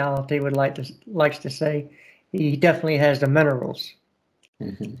personality likes to say, he definitely has the minerals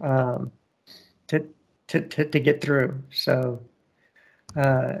to get through. So.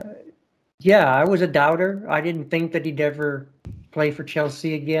 I was a doubter. I didn't think that he'd ever play for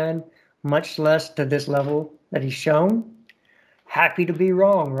Chelsea again, much less to this level that he's shown. Happy to be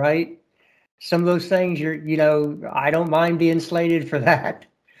wrong, right? Some of those things, I don't mind being slated for that.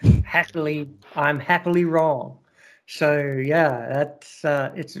 I'm happily wrong. So that's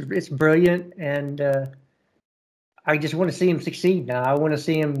it's brilliant, and I just want to see him succeed now. I want to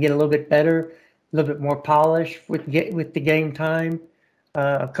see him get a little bit better, a little bit more polished with the game time.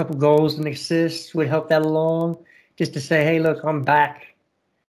 A couple goals and assists would help that along, just to say, hey, look, I'm back.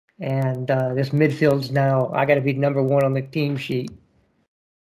 And this midfield's now, I got to be number one on the team sheet.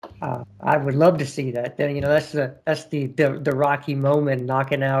 I would love to see that. Then, that's the Rocky moment,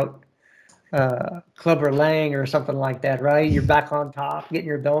 knocking out Clubber Lang or something like that, right? You're back on top, getting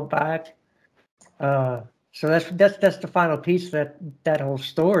your belt back. So that's the final piece of that whole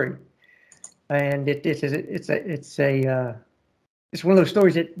story. And it's one of those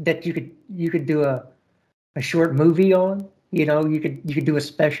stories that you could do a short movie on. You could do a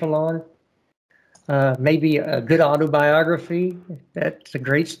special on. Maybe a good autobiography. That's a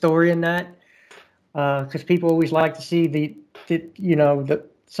great story in that. Because people always like to see the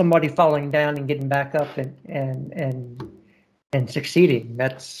somebody falling down and getting back up and succeeding.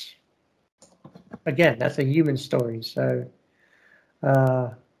 That's a human story. So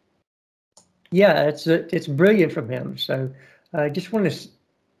it's brilliant from him. So. I just want to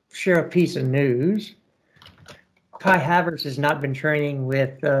share a piece of news. Kai Havertz has not been training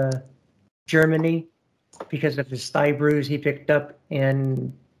with Germany because of his thigh bruise he picked up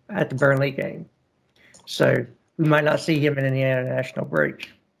at the Burnley game. So we might not see him in the international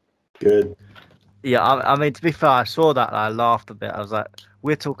break. Good. Yeah, I mean, to be fair, I saw that and I laughed a bit. I was like,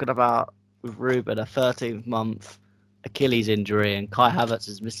 we're talking about, with Ruben, a 13th-month Achilles injury, and Kai Havertz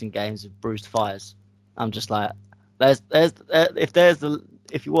is missing games with bruised thighs. I'm just like, if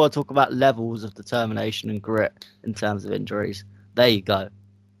you want to talk about levels of determination and grit in terms of injuries, there you go.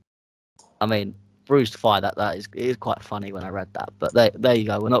 I mean, bruised thigh, it is quite funny when I read that, but there you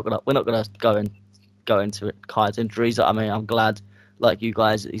go. We're not gonna go into it. Kai's injuries. I mean, I'm glad, like you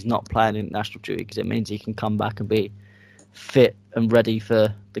guys, he's not playing in national duty because it means he can come back and be fit and ready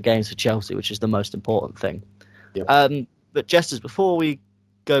for the games for Chelsea, which is the most important thing. Yep. But Jesters, before we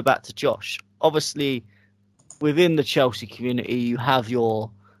go back to Josh, obviously, within the Chelsea community, you have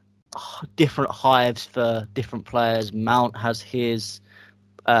your different hives for different players. Mount has his.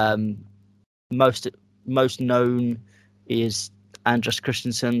 Most known is Andreas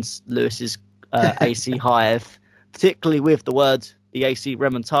Christensen's, Lewis's AC hive, particularly with the AC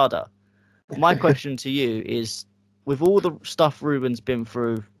remontada. My question to you is, with all the stuff Ruben's been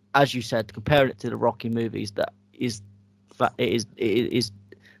through, as you said, comparing it to the Rocky movies, that is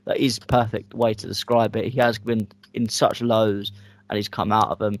perfect way to describe it. He has been in such lows and he's come out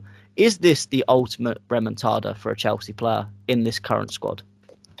of them. Is this the ultimate remontada for a Chelsea player in this current squad?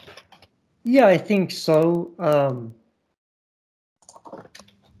 Yeah, I think so. I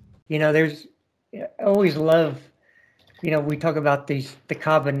always love, we talk about the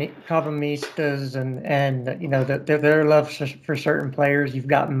Cavamistas and their love for certain players. You've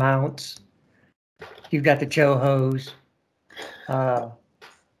got Mounts, You've got the Chohos. But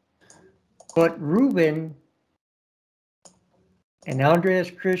Ruben and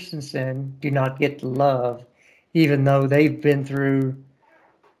Andreas Christensen do not get the love, even though they've been through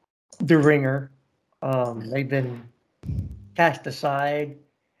the ringer. They've been cast aside.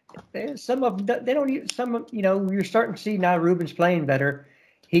 Some of them, they don't. Some, you're starting to see now Ruben's playing better.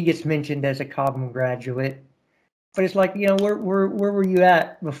 He gets mentioned as a Cobham graduate, but it's like, where were you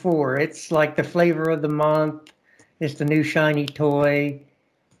at before? It's like the flavor of the month. It's the new shiny toy,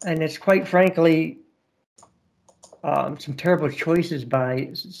 and it's quite frankly some terrible choices by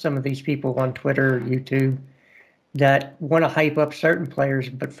some of these people on Twitter or YouTube that want to hype up certain players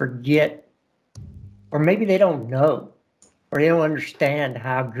but forget, or maybe they don't know, or they don't understand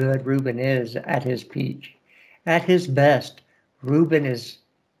how good Ruben is at his peak. At his best, Ruben is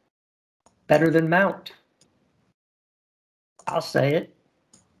better than Mount. I'll say it.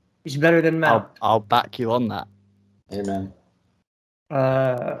 He's better than Mount. I'll back you on that. Amen.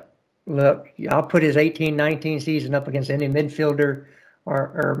 Look, I'll put his 18-19 season up against any midfielder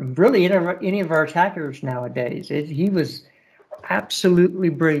or really any of our attackers nowadays. He was absolutely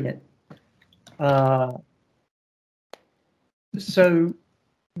brilliant. So,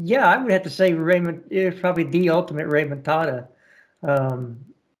 yeah, I would have to say Raymond is probably the ultimate remontada.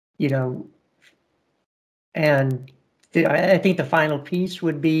 And I think the final piece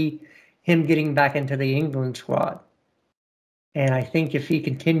would be him getting back into the England squad. And I think if he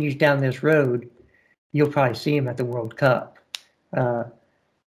continues down this road, you'll probably see him at the World Cup. Over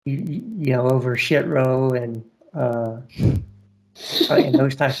Shit-Row and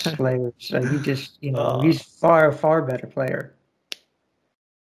those types of players. So he's far, far better player.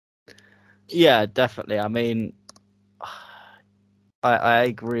 Yeah, definitely. I mean, I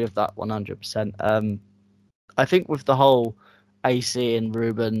agree with that 100%. I think with the whole AC and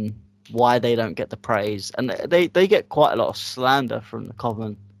Ruben, why they don't get the praise, and they get quite a lot of slander from the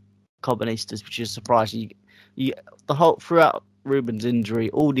Cobbonistas, which is surprising. You the whole throughout Ruben's injury,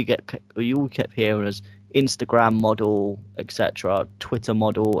 all you kept hearing was Instagram model, etc., Twitter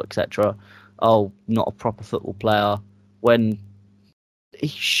model, etc. Oh, not a proper football player. When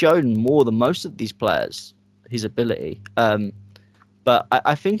he's shown more than most of these players his ability. But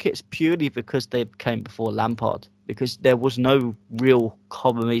I think it's purely because they came before Lampard, because there was no real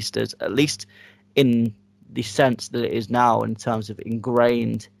Cobbonistas, at least in the sense that it is now in terms of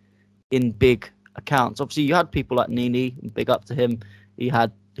ingrained in big accounts. Obviously, you had people like Nini, big up to him.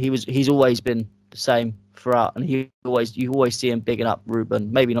 He's always been the same throughout, and you always see him bigging up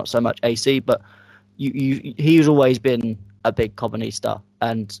Ruben. Maybe not so much AC, but he's always been a big Cobbonista,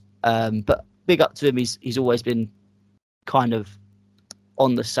 and but big up to him. He's always been kind of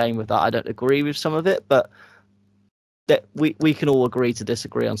on the same with that. I don't agree with some of it, but that we can all agree to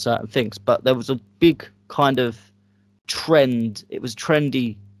disagree on certain things. But there was a big kind of trend. It was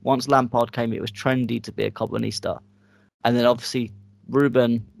trendy once Lampard came. It was trendy to be a Cobbonista, and then obviously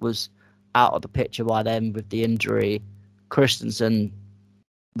Ruben was out of the picture by then with the injury. Christensen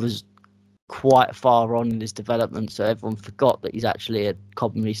was quite far on in his development, so everyone forgot that he's actually a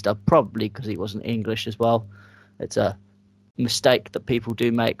Cobbonista, probably because he wasn't English as well. It's a mistake that people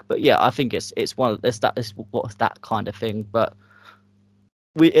do make, but yeah, I think it's one of that kind of thing. But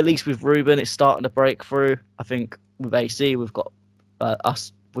we, at least with Ruben, it's starting to break through. I think with AC, we've got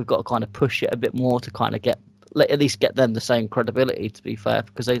we've got to kind of push it a bit more to kind of at least get them the same credibility, to be fair,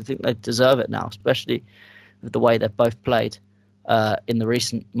 because I think they deserve it now, especially with the way they've both played in the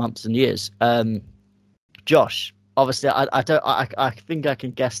recent months and years. Josh, obviously, I think I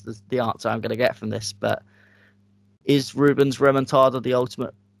can guess the answer I'm going to get from this, but is Ruben's remontada the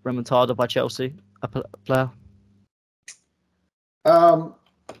ultimate remontada by Chelsea a player?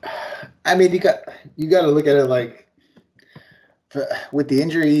 I mean, you got to look at it like with the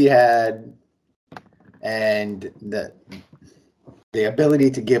injury he had and the ability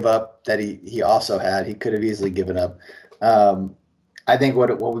to give up that he also had. He could have easily given up. I think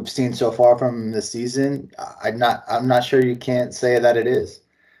what we've seen so far from him this season, I'm not sure you can't say that it is.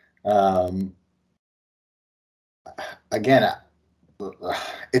 Again,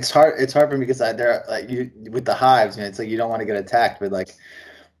 it's hard for me because there like you with the hives, it's like you don't want to get attacked, but like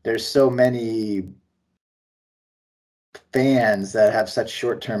there's so many fans that have such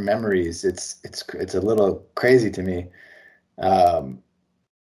short-term memories. It's a little crazy to me. I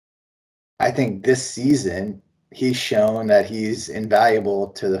think this season he's shown that he's invaluable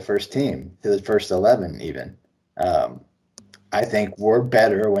to the first team, to the first 11 even. I think we're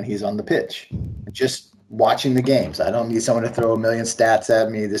better when he's on the pitch. Just watching the games. I don't need someone to throw a million stats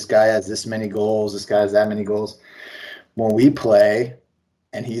at me. This guy has this many goals. This guy has that many goals. When we play,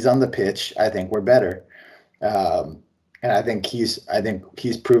 and he's on the pitch, I think we're better. And I think he's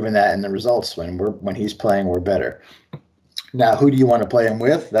proven that in the results. When he's playing, we're better. Now, who do you want to play him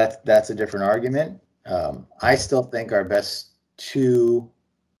with? That's a different argument. I still think our best two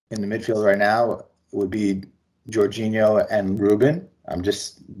in the midfield right now would be Jorginho and Ruben. I'm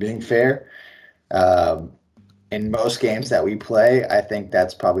just being fair. In most games that we play, I think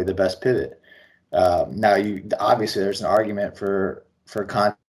that's probably the best pivot. Now, obviously there's an argument for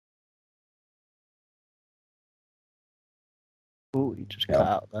Conte. Oh, you just cut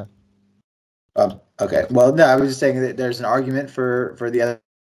out there. Okay. Well, no, I was just saying that there's an argument for the other.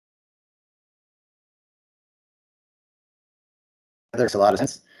 There's a lot of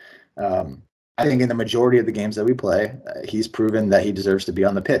sense. I think in the majority of the games that we play, he's proven that he deserves to be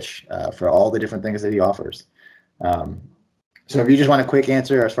on the pitch for all the different things that he offers. So if you just want a quick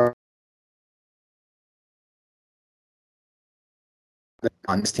answer as far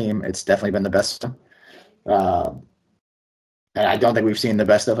on this team, it's definitely been the best. And I don't think we've seen the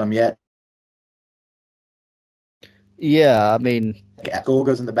best of him yet. Yeah, I mean, goal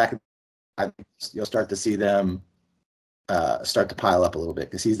goes in the back. You'll start to see them start to pile up a little bit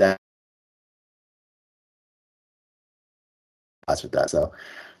because he's that. That's with that. So,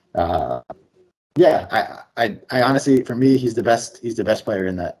 yeah, I honestly, for me, he's the best. He's the best player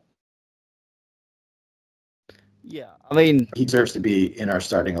in that. Yeah, I mean, he deserves to be in our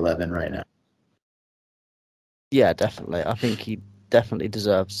starting 11 right now. Yeah, definitely. I think he definitely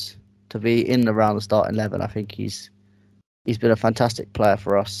deserves to be in around the starting 11. I think he's been a fantastic player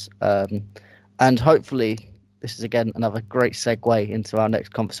for us, and hopefully this is again another great segue into our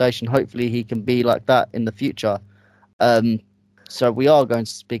next conversation. Hopefully he can be like that in the future. So we are going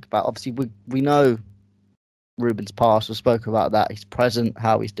to speak about, obviously we know Ruben's past. We've spoken about that. His present,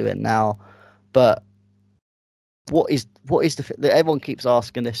 how he's doing now, but what is everyone keeps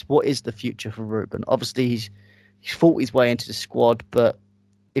asking this? What is the future for Ruben? Obviously he's fought his way into the squad, but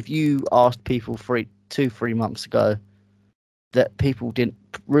if you asked people 2-3 months ago that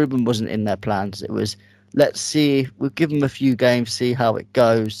Ruben wasn't in their plans. It was, let's see, we'll give him a few games, see how it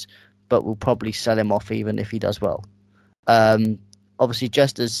goes, but we'll probably sell him off even if he does well. Obviously,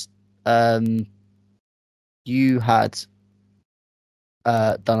 just as you had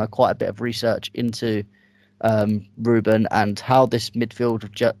done quite a bit of research into Ruben and how this midfield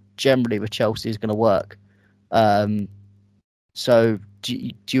generally with Chelsea is going to work. So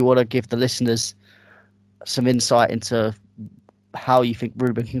do you want to give the listeners some insight into how you think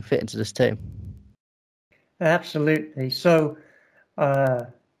Ruben can fit into this team? Absolutely. So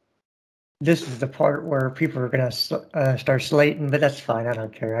this is the part where people are going to start slating, but that's fine. I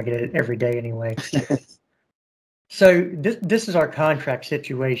don't care. I get it every day anyway. So this is our contract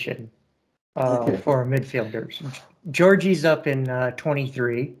situation for our midfielders. Georgie's up in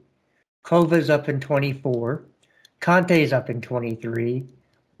 23. Kova's up in 24. Conte's up in 23.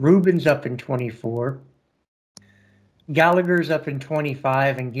 Ruben's up in 24. Gallagher's up in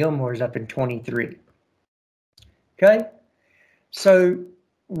 25, and Gilmore's up in 23. Okay? So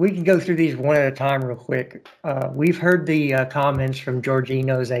we can go through these one at a time real quick. We've heard the comments from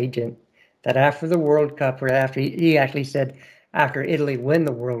Jorginho's agent that after the World Cup, or after he actually said after Italy win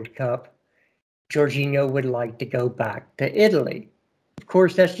the World Cup, Jorginho would like to go back to Italy. Of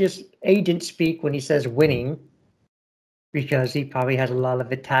course, that's just agent speak when he says winning, because he probably has a lot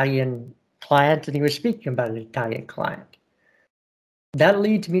of Italian clients and he was speaking about an Italian client. That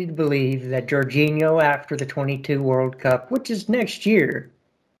leads me to believe that Jorginho, after the 22 World Cup, which is next year,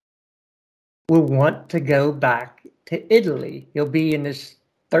 will want to go back to Italy. He'll be in his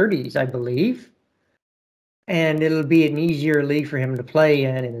 30s, I believe, and it'll be an easier league for him to play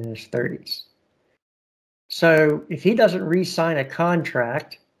in his 30s. So if he doesn't re-sign a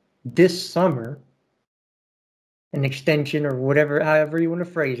contract this summer, an extension or whatever, however you want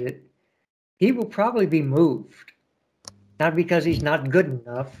to phrase it, he will probably be moved. Not because he's not good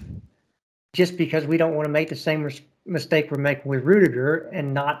enough, just because we don't want to make the same mistake we're making with Rudiger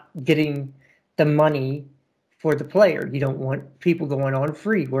and not getting the money for the player. You don't want people going on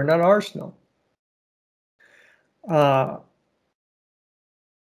free. We're not Arsenal. And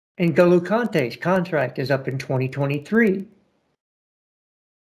N'Golo Kante's contract is up in 2023.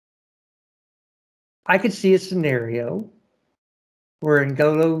 I could see a scenario where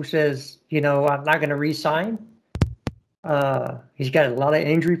N'Golo says, I'm not going to re-sign. He's got a lot of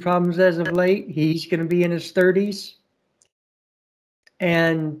injury problems as of late. He's going to be in his 30s.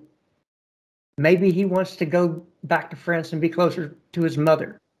 And maybe he wants to go back to France and be closer to his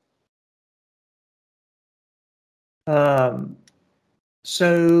mother.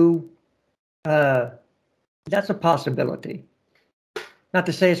 So that's a possibility. Not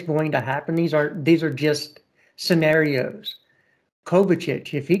to say it's going to happen. These are just scenarios.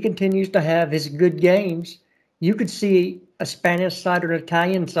 Kovacic, if he continues to have his good games, you could see a Spanish side or an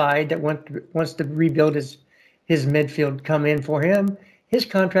Italian side that wants to rebuild his midfield come in for him. His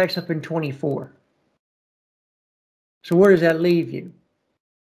contract's up in 24. So where does that leave you?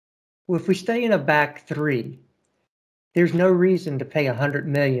 Well, if we stay in a back three, there's no reason to pay $100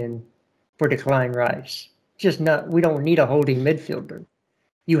 million for Declan Rice. Just not. We don't need a holding midfielder.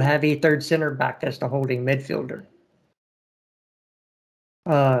 You have a third center back that's the holding midfielder.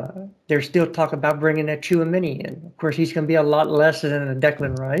 There's still talk about bringing a Tchouaméni in. Of course, he's going to be a lot less than a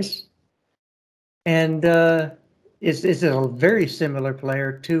Declan Rice, and is a very similar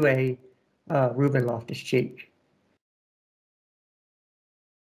player to a Ruben Loftus-Cheek.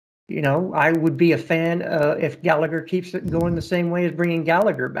 You know, I would be a fan if Gallagher keeps it going the same way as bringing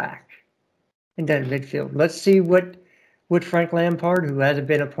Gallagher back in that midfield. Let's see what Frank Lampard, who hasn't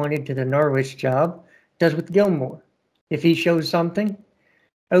been appointed to the Norwich job, does with Gilmore. If he shows something,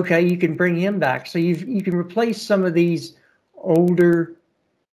 okay, you can bring him back. So you can replace some of these older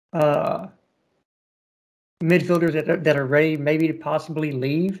midfielders that are ready maybe to possibly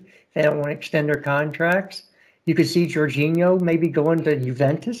leave if they don't want to extend their contracts. You could see Jorginho maybe going to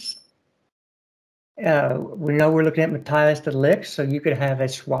Juventus. We know we're looking at Matthias de Ligt, so you could have a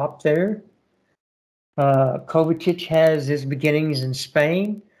swap there. Kovacic has his beginnings in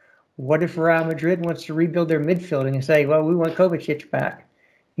Spain. What if Real Madrid wants to rebuild their midfielding and say, well, we want Kovacic back?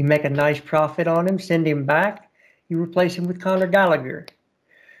 You make a nice profit on him, send him back, you replace him with Conor Gallagher.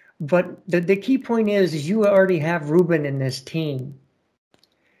 But the key point is you already have Ruben in this team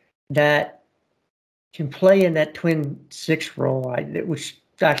that can play in that twin six role, which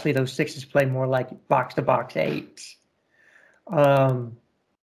actually those sixes play more like box-to-box eights.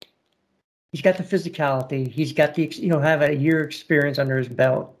 He's got the physicality. He's got have a year experience under his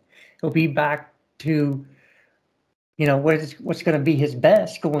belt. He'll be back to, what's going to be his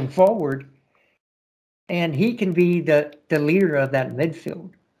best going forward. And he can be the leader of that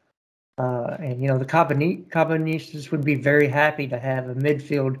midfield. The Cabanistas would be very happy to have a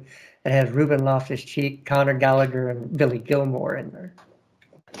midfield that has Ruben Loftus-Cheek, Conor Gallagher, and Billy Gilmore in there.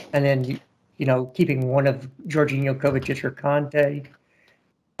 And then, keeping one of Jorginho, Kovacic, or Conte.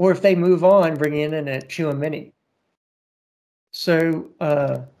 Or if they move on, bring in a Tchouaméni. So,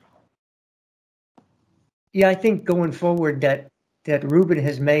 I think going forward that Ruben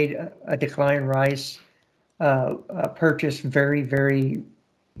has made a Declan Rice purchase very, very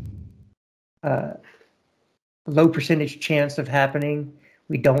low percentage chance of happening.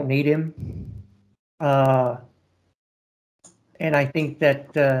 We don't need him. And I think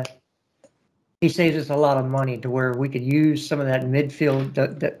that he saves us a lot of money to where we could use some of that midfield,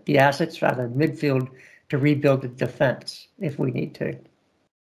 the assets out of the midfield to rebuild the defense if we need to.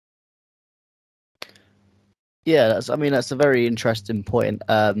 Yeah, that's a very interesting point,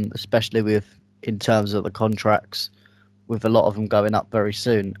 especially in terms of the contracts, with a lot of them going up very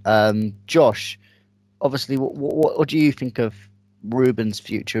soon. Josh, obviously, what do you think of Ruben's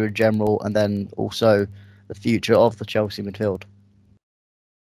future in general, and then also the future of the Chelsea midfield?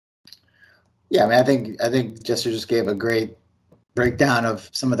 Yeah, I think Jester just gave a great breakdown of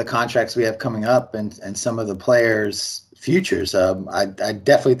some of the contracts we have coming up and some of the players' futures. I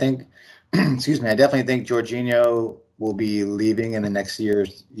definitely think, I definitely think Jorginho will be leaving in the next year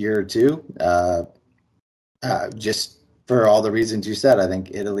or two. Just for all the reasons you said, I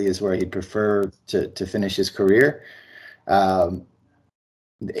think Italy is where he'd prefer to finish his career.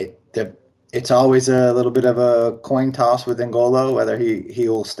 It's always a little bit of a coin toss with N'Golo, whether he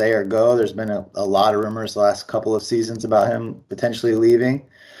will stay or go. There's been a lot of rumors the last couple of seasons about him potentially leaving.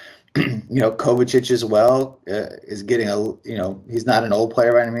 Kovacic as well is getting he's not an old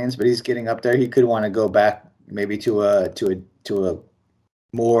player by any means, but he's getting up there. He could want to go back maybe to a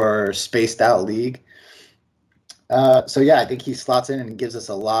more spaced out league. I think he slots in and gives us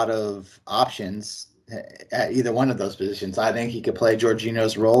a lot of options at either one of those positions. I think he could play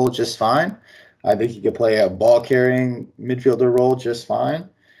Jorginho's role just fine. I think he could play a ball-carrying midfielder role just fine.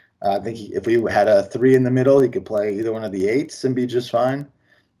 I think if we had a 3 in the middle, he could play either one of the 8s and be just fine.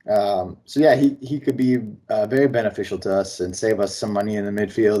 He could be very beneficial to us and save us some money in the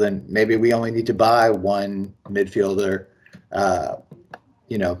midfield. And maybe we only need to buy one midfielder,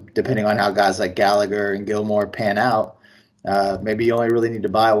 depending on how guys like Gallagher and Gilmore pan out. Maybe you only really need to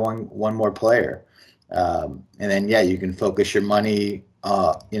buy one more player. And then, you can focus your money,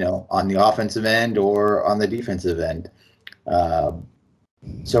 on the offensive end or on the defensive end.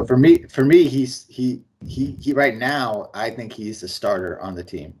 So for me, he right now, I think he's the starter on the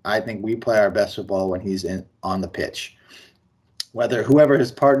team. I think we play our best football when he's on the pitch. whether whoever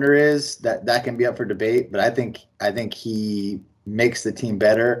his partner is, that can be up for debate. But I think he makes the team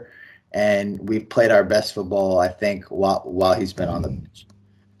better, and we've played our best football, I think, while he's been on the pitch.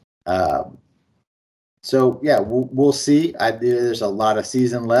 So yeah, we'll see. There's a lot of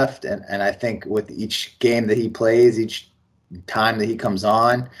season left, and I think with each game that he plays, each time that he comes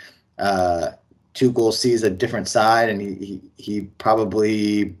on, Tuchel sees a different side, and he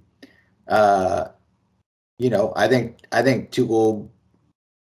probably, I think Tuchel,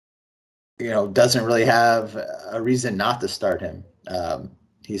 doesn't really have a reason not to start him.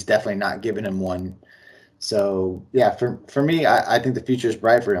 He's definitely not giving him one. So yeah, for me, I think the future is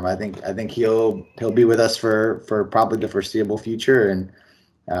bright for him. I think he'll be with us for probably the foreseeable future, and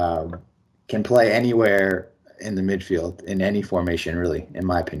can play anywhere in the midfield in any formation, really, in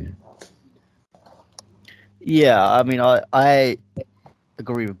my opinion. Yeah, I mean, I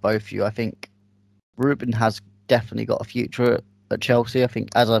agree with both of you. I think Ruben has definitely got a future at Chelsea. I think,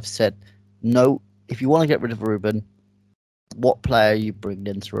 as I've said, if you want to get rid of Ruben, what player are you bringing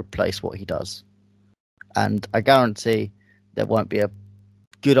in to replace what he does? And I guarantee there won't be a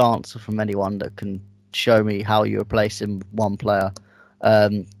good answer from anyone that can show me how you replace him with one player.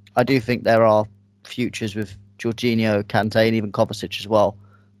 I do think there are futures with Jorginho, Kante, and even Kovacic as well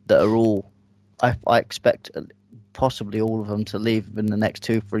that are all, I expect possibly all of them to leave in the next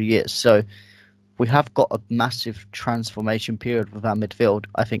 2-3 years. So we have got a massive transformation period with our midfield.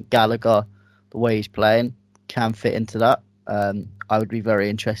 I think Gallagher, the way he's playing, can fit into that. I would be very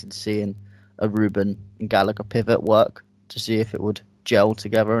interested to see a Ruben and Gallagher pivot work to see if it would gel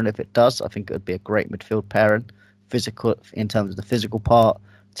together, and if it does, I think it would be a great midfield pairing, physical in terms of the physical part,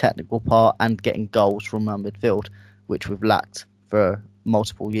 technical part, and getting goals from our midfield, which we've lacked for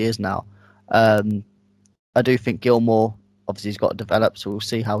multiple years now. I do think Gilmour, obviously he's got to develop, so we'll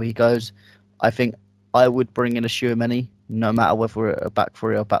see how he goes. I think I would bring in a Tchouaméni, no matter whether we're a back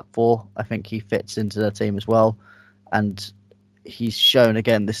three or back four. I think he fits into the team as well, and he's shown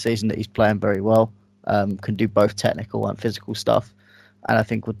again this season that he's playing very well, can do both technical and physical stuff, and I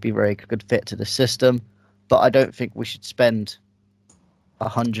think would be a very good fit to the system. But I don't think we should spend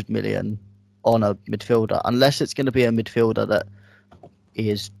 100 million on a midfielder unless it's going to be a midfielder that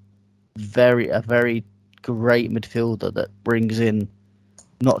is a very great midfielder that brings in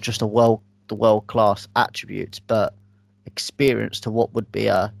not just the world-class attributes, but experience to what would be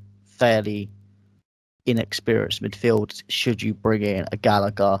a fairly inexperienced midfield. Should you bring in a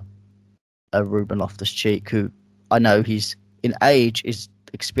Gallagher, a Ruben Loftus-Cheek, who I know he's in age is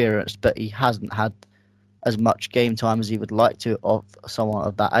experienced, but he hasn't had as much game time as he would like to of someone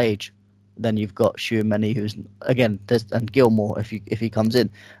of that age. Then you've got Tchouaméni, who's again, and Gilmour if he comes in.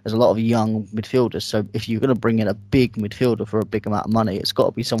 There's a lot of young midfielders, so if you're going to bring in a big midfielder for a big amount of money, it's got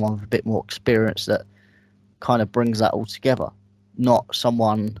to be someone with a bit more experience that kind of brings that all together, not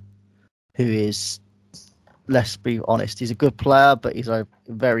someone who is, let's be honest, he's a good player, but he's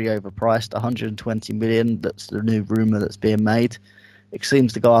very overpriced. 120 million, that's the new rumour that's being made. It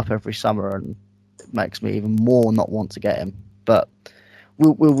seems to go up every summer, and it makes me even more not want to get him. But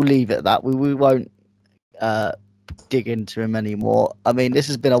we'll leave it at that. We won't dig into him anymore. I mean, this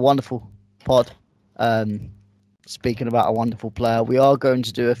has been a wonderful pod. Speaking about a wonderful player, we are going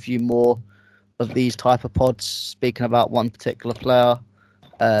to do a few more of these type of pods, speaking about one particular player,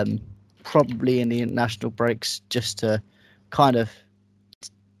 probably in the international breaks, just to kind of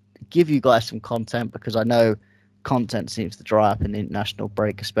give you guys some content, because I know content seems to dry up in the international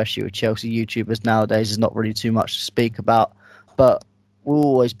break, especially with Chelsea YouTubers nowadays. There's not really too much to speak about, but we'll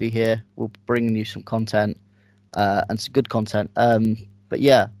always be here. We'll bring you some content and some good content. But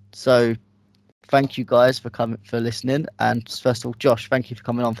yeah, so thank you guys for listening. And first of all, Josh, thank you for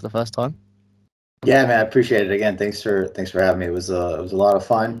coming on for the first time. Yeah, man, I appreciate it again. Thanks for having me. It was a lot of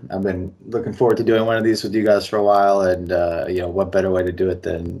fun. I've been looking forward to doing one of these with you guys for a while, and what better way to do it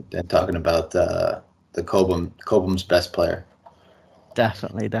than talking about the Cobham's best player.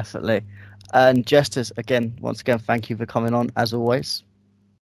 Definitely. And Jesters, once again, thank you for coming on as always.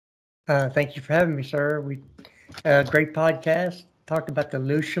 Thank you for having me, sir. Great podcast. Talked about the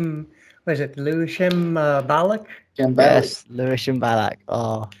Lewisham. Was it Lewisham Ballack? Yes, Lewisham Ballack.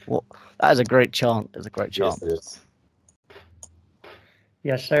 Oh, that is a great chant. It's a great chant. Yes, it is.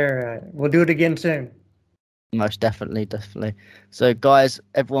 Yes, sir. We'll do it again soon. Most definitely. So, guys,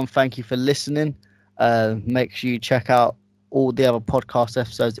 everyone, thank you for listening. Make sure you check out all the other podcast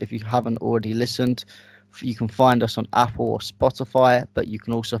episodes if you haven't already listened. You can find us on Apple or Spotify, but you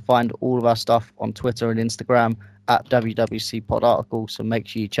can also find all of our stuff on Twitter and Instagram at WWC Pod Articles. So make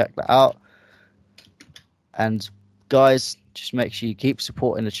sure you check that out. And guys, just make sure you keep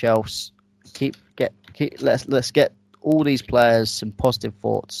supporting the Chelsea. Let's get all these players some positive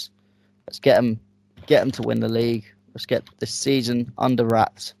thoughts. Let's get them to win the league. Let's get this season under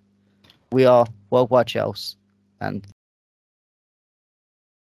wraps. We are Worldwide Chelsea, and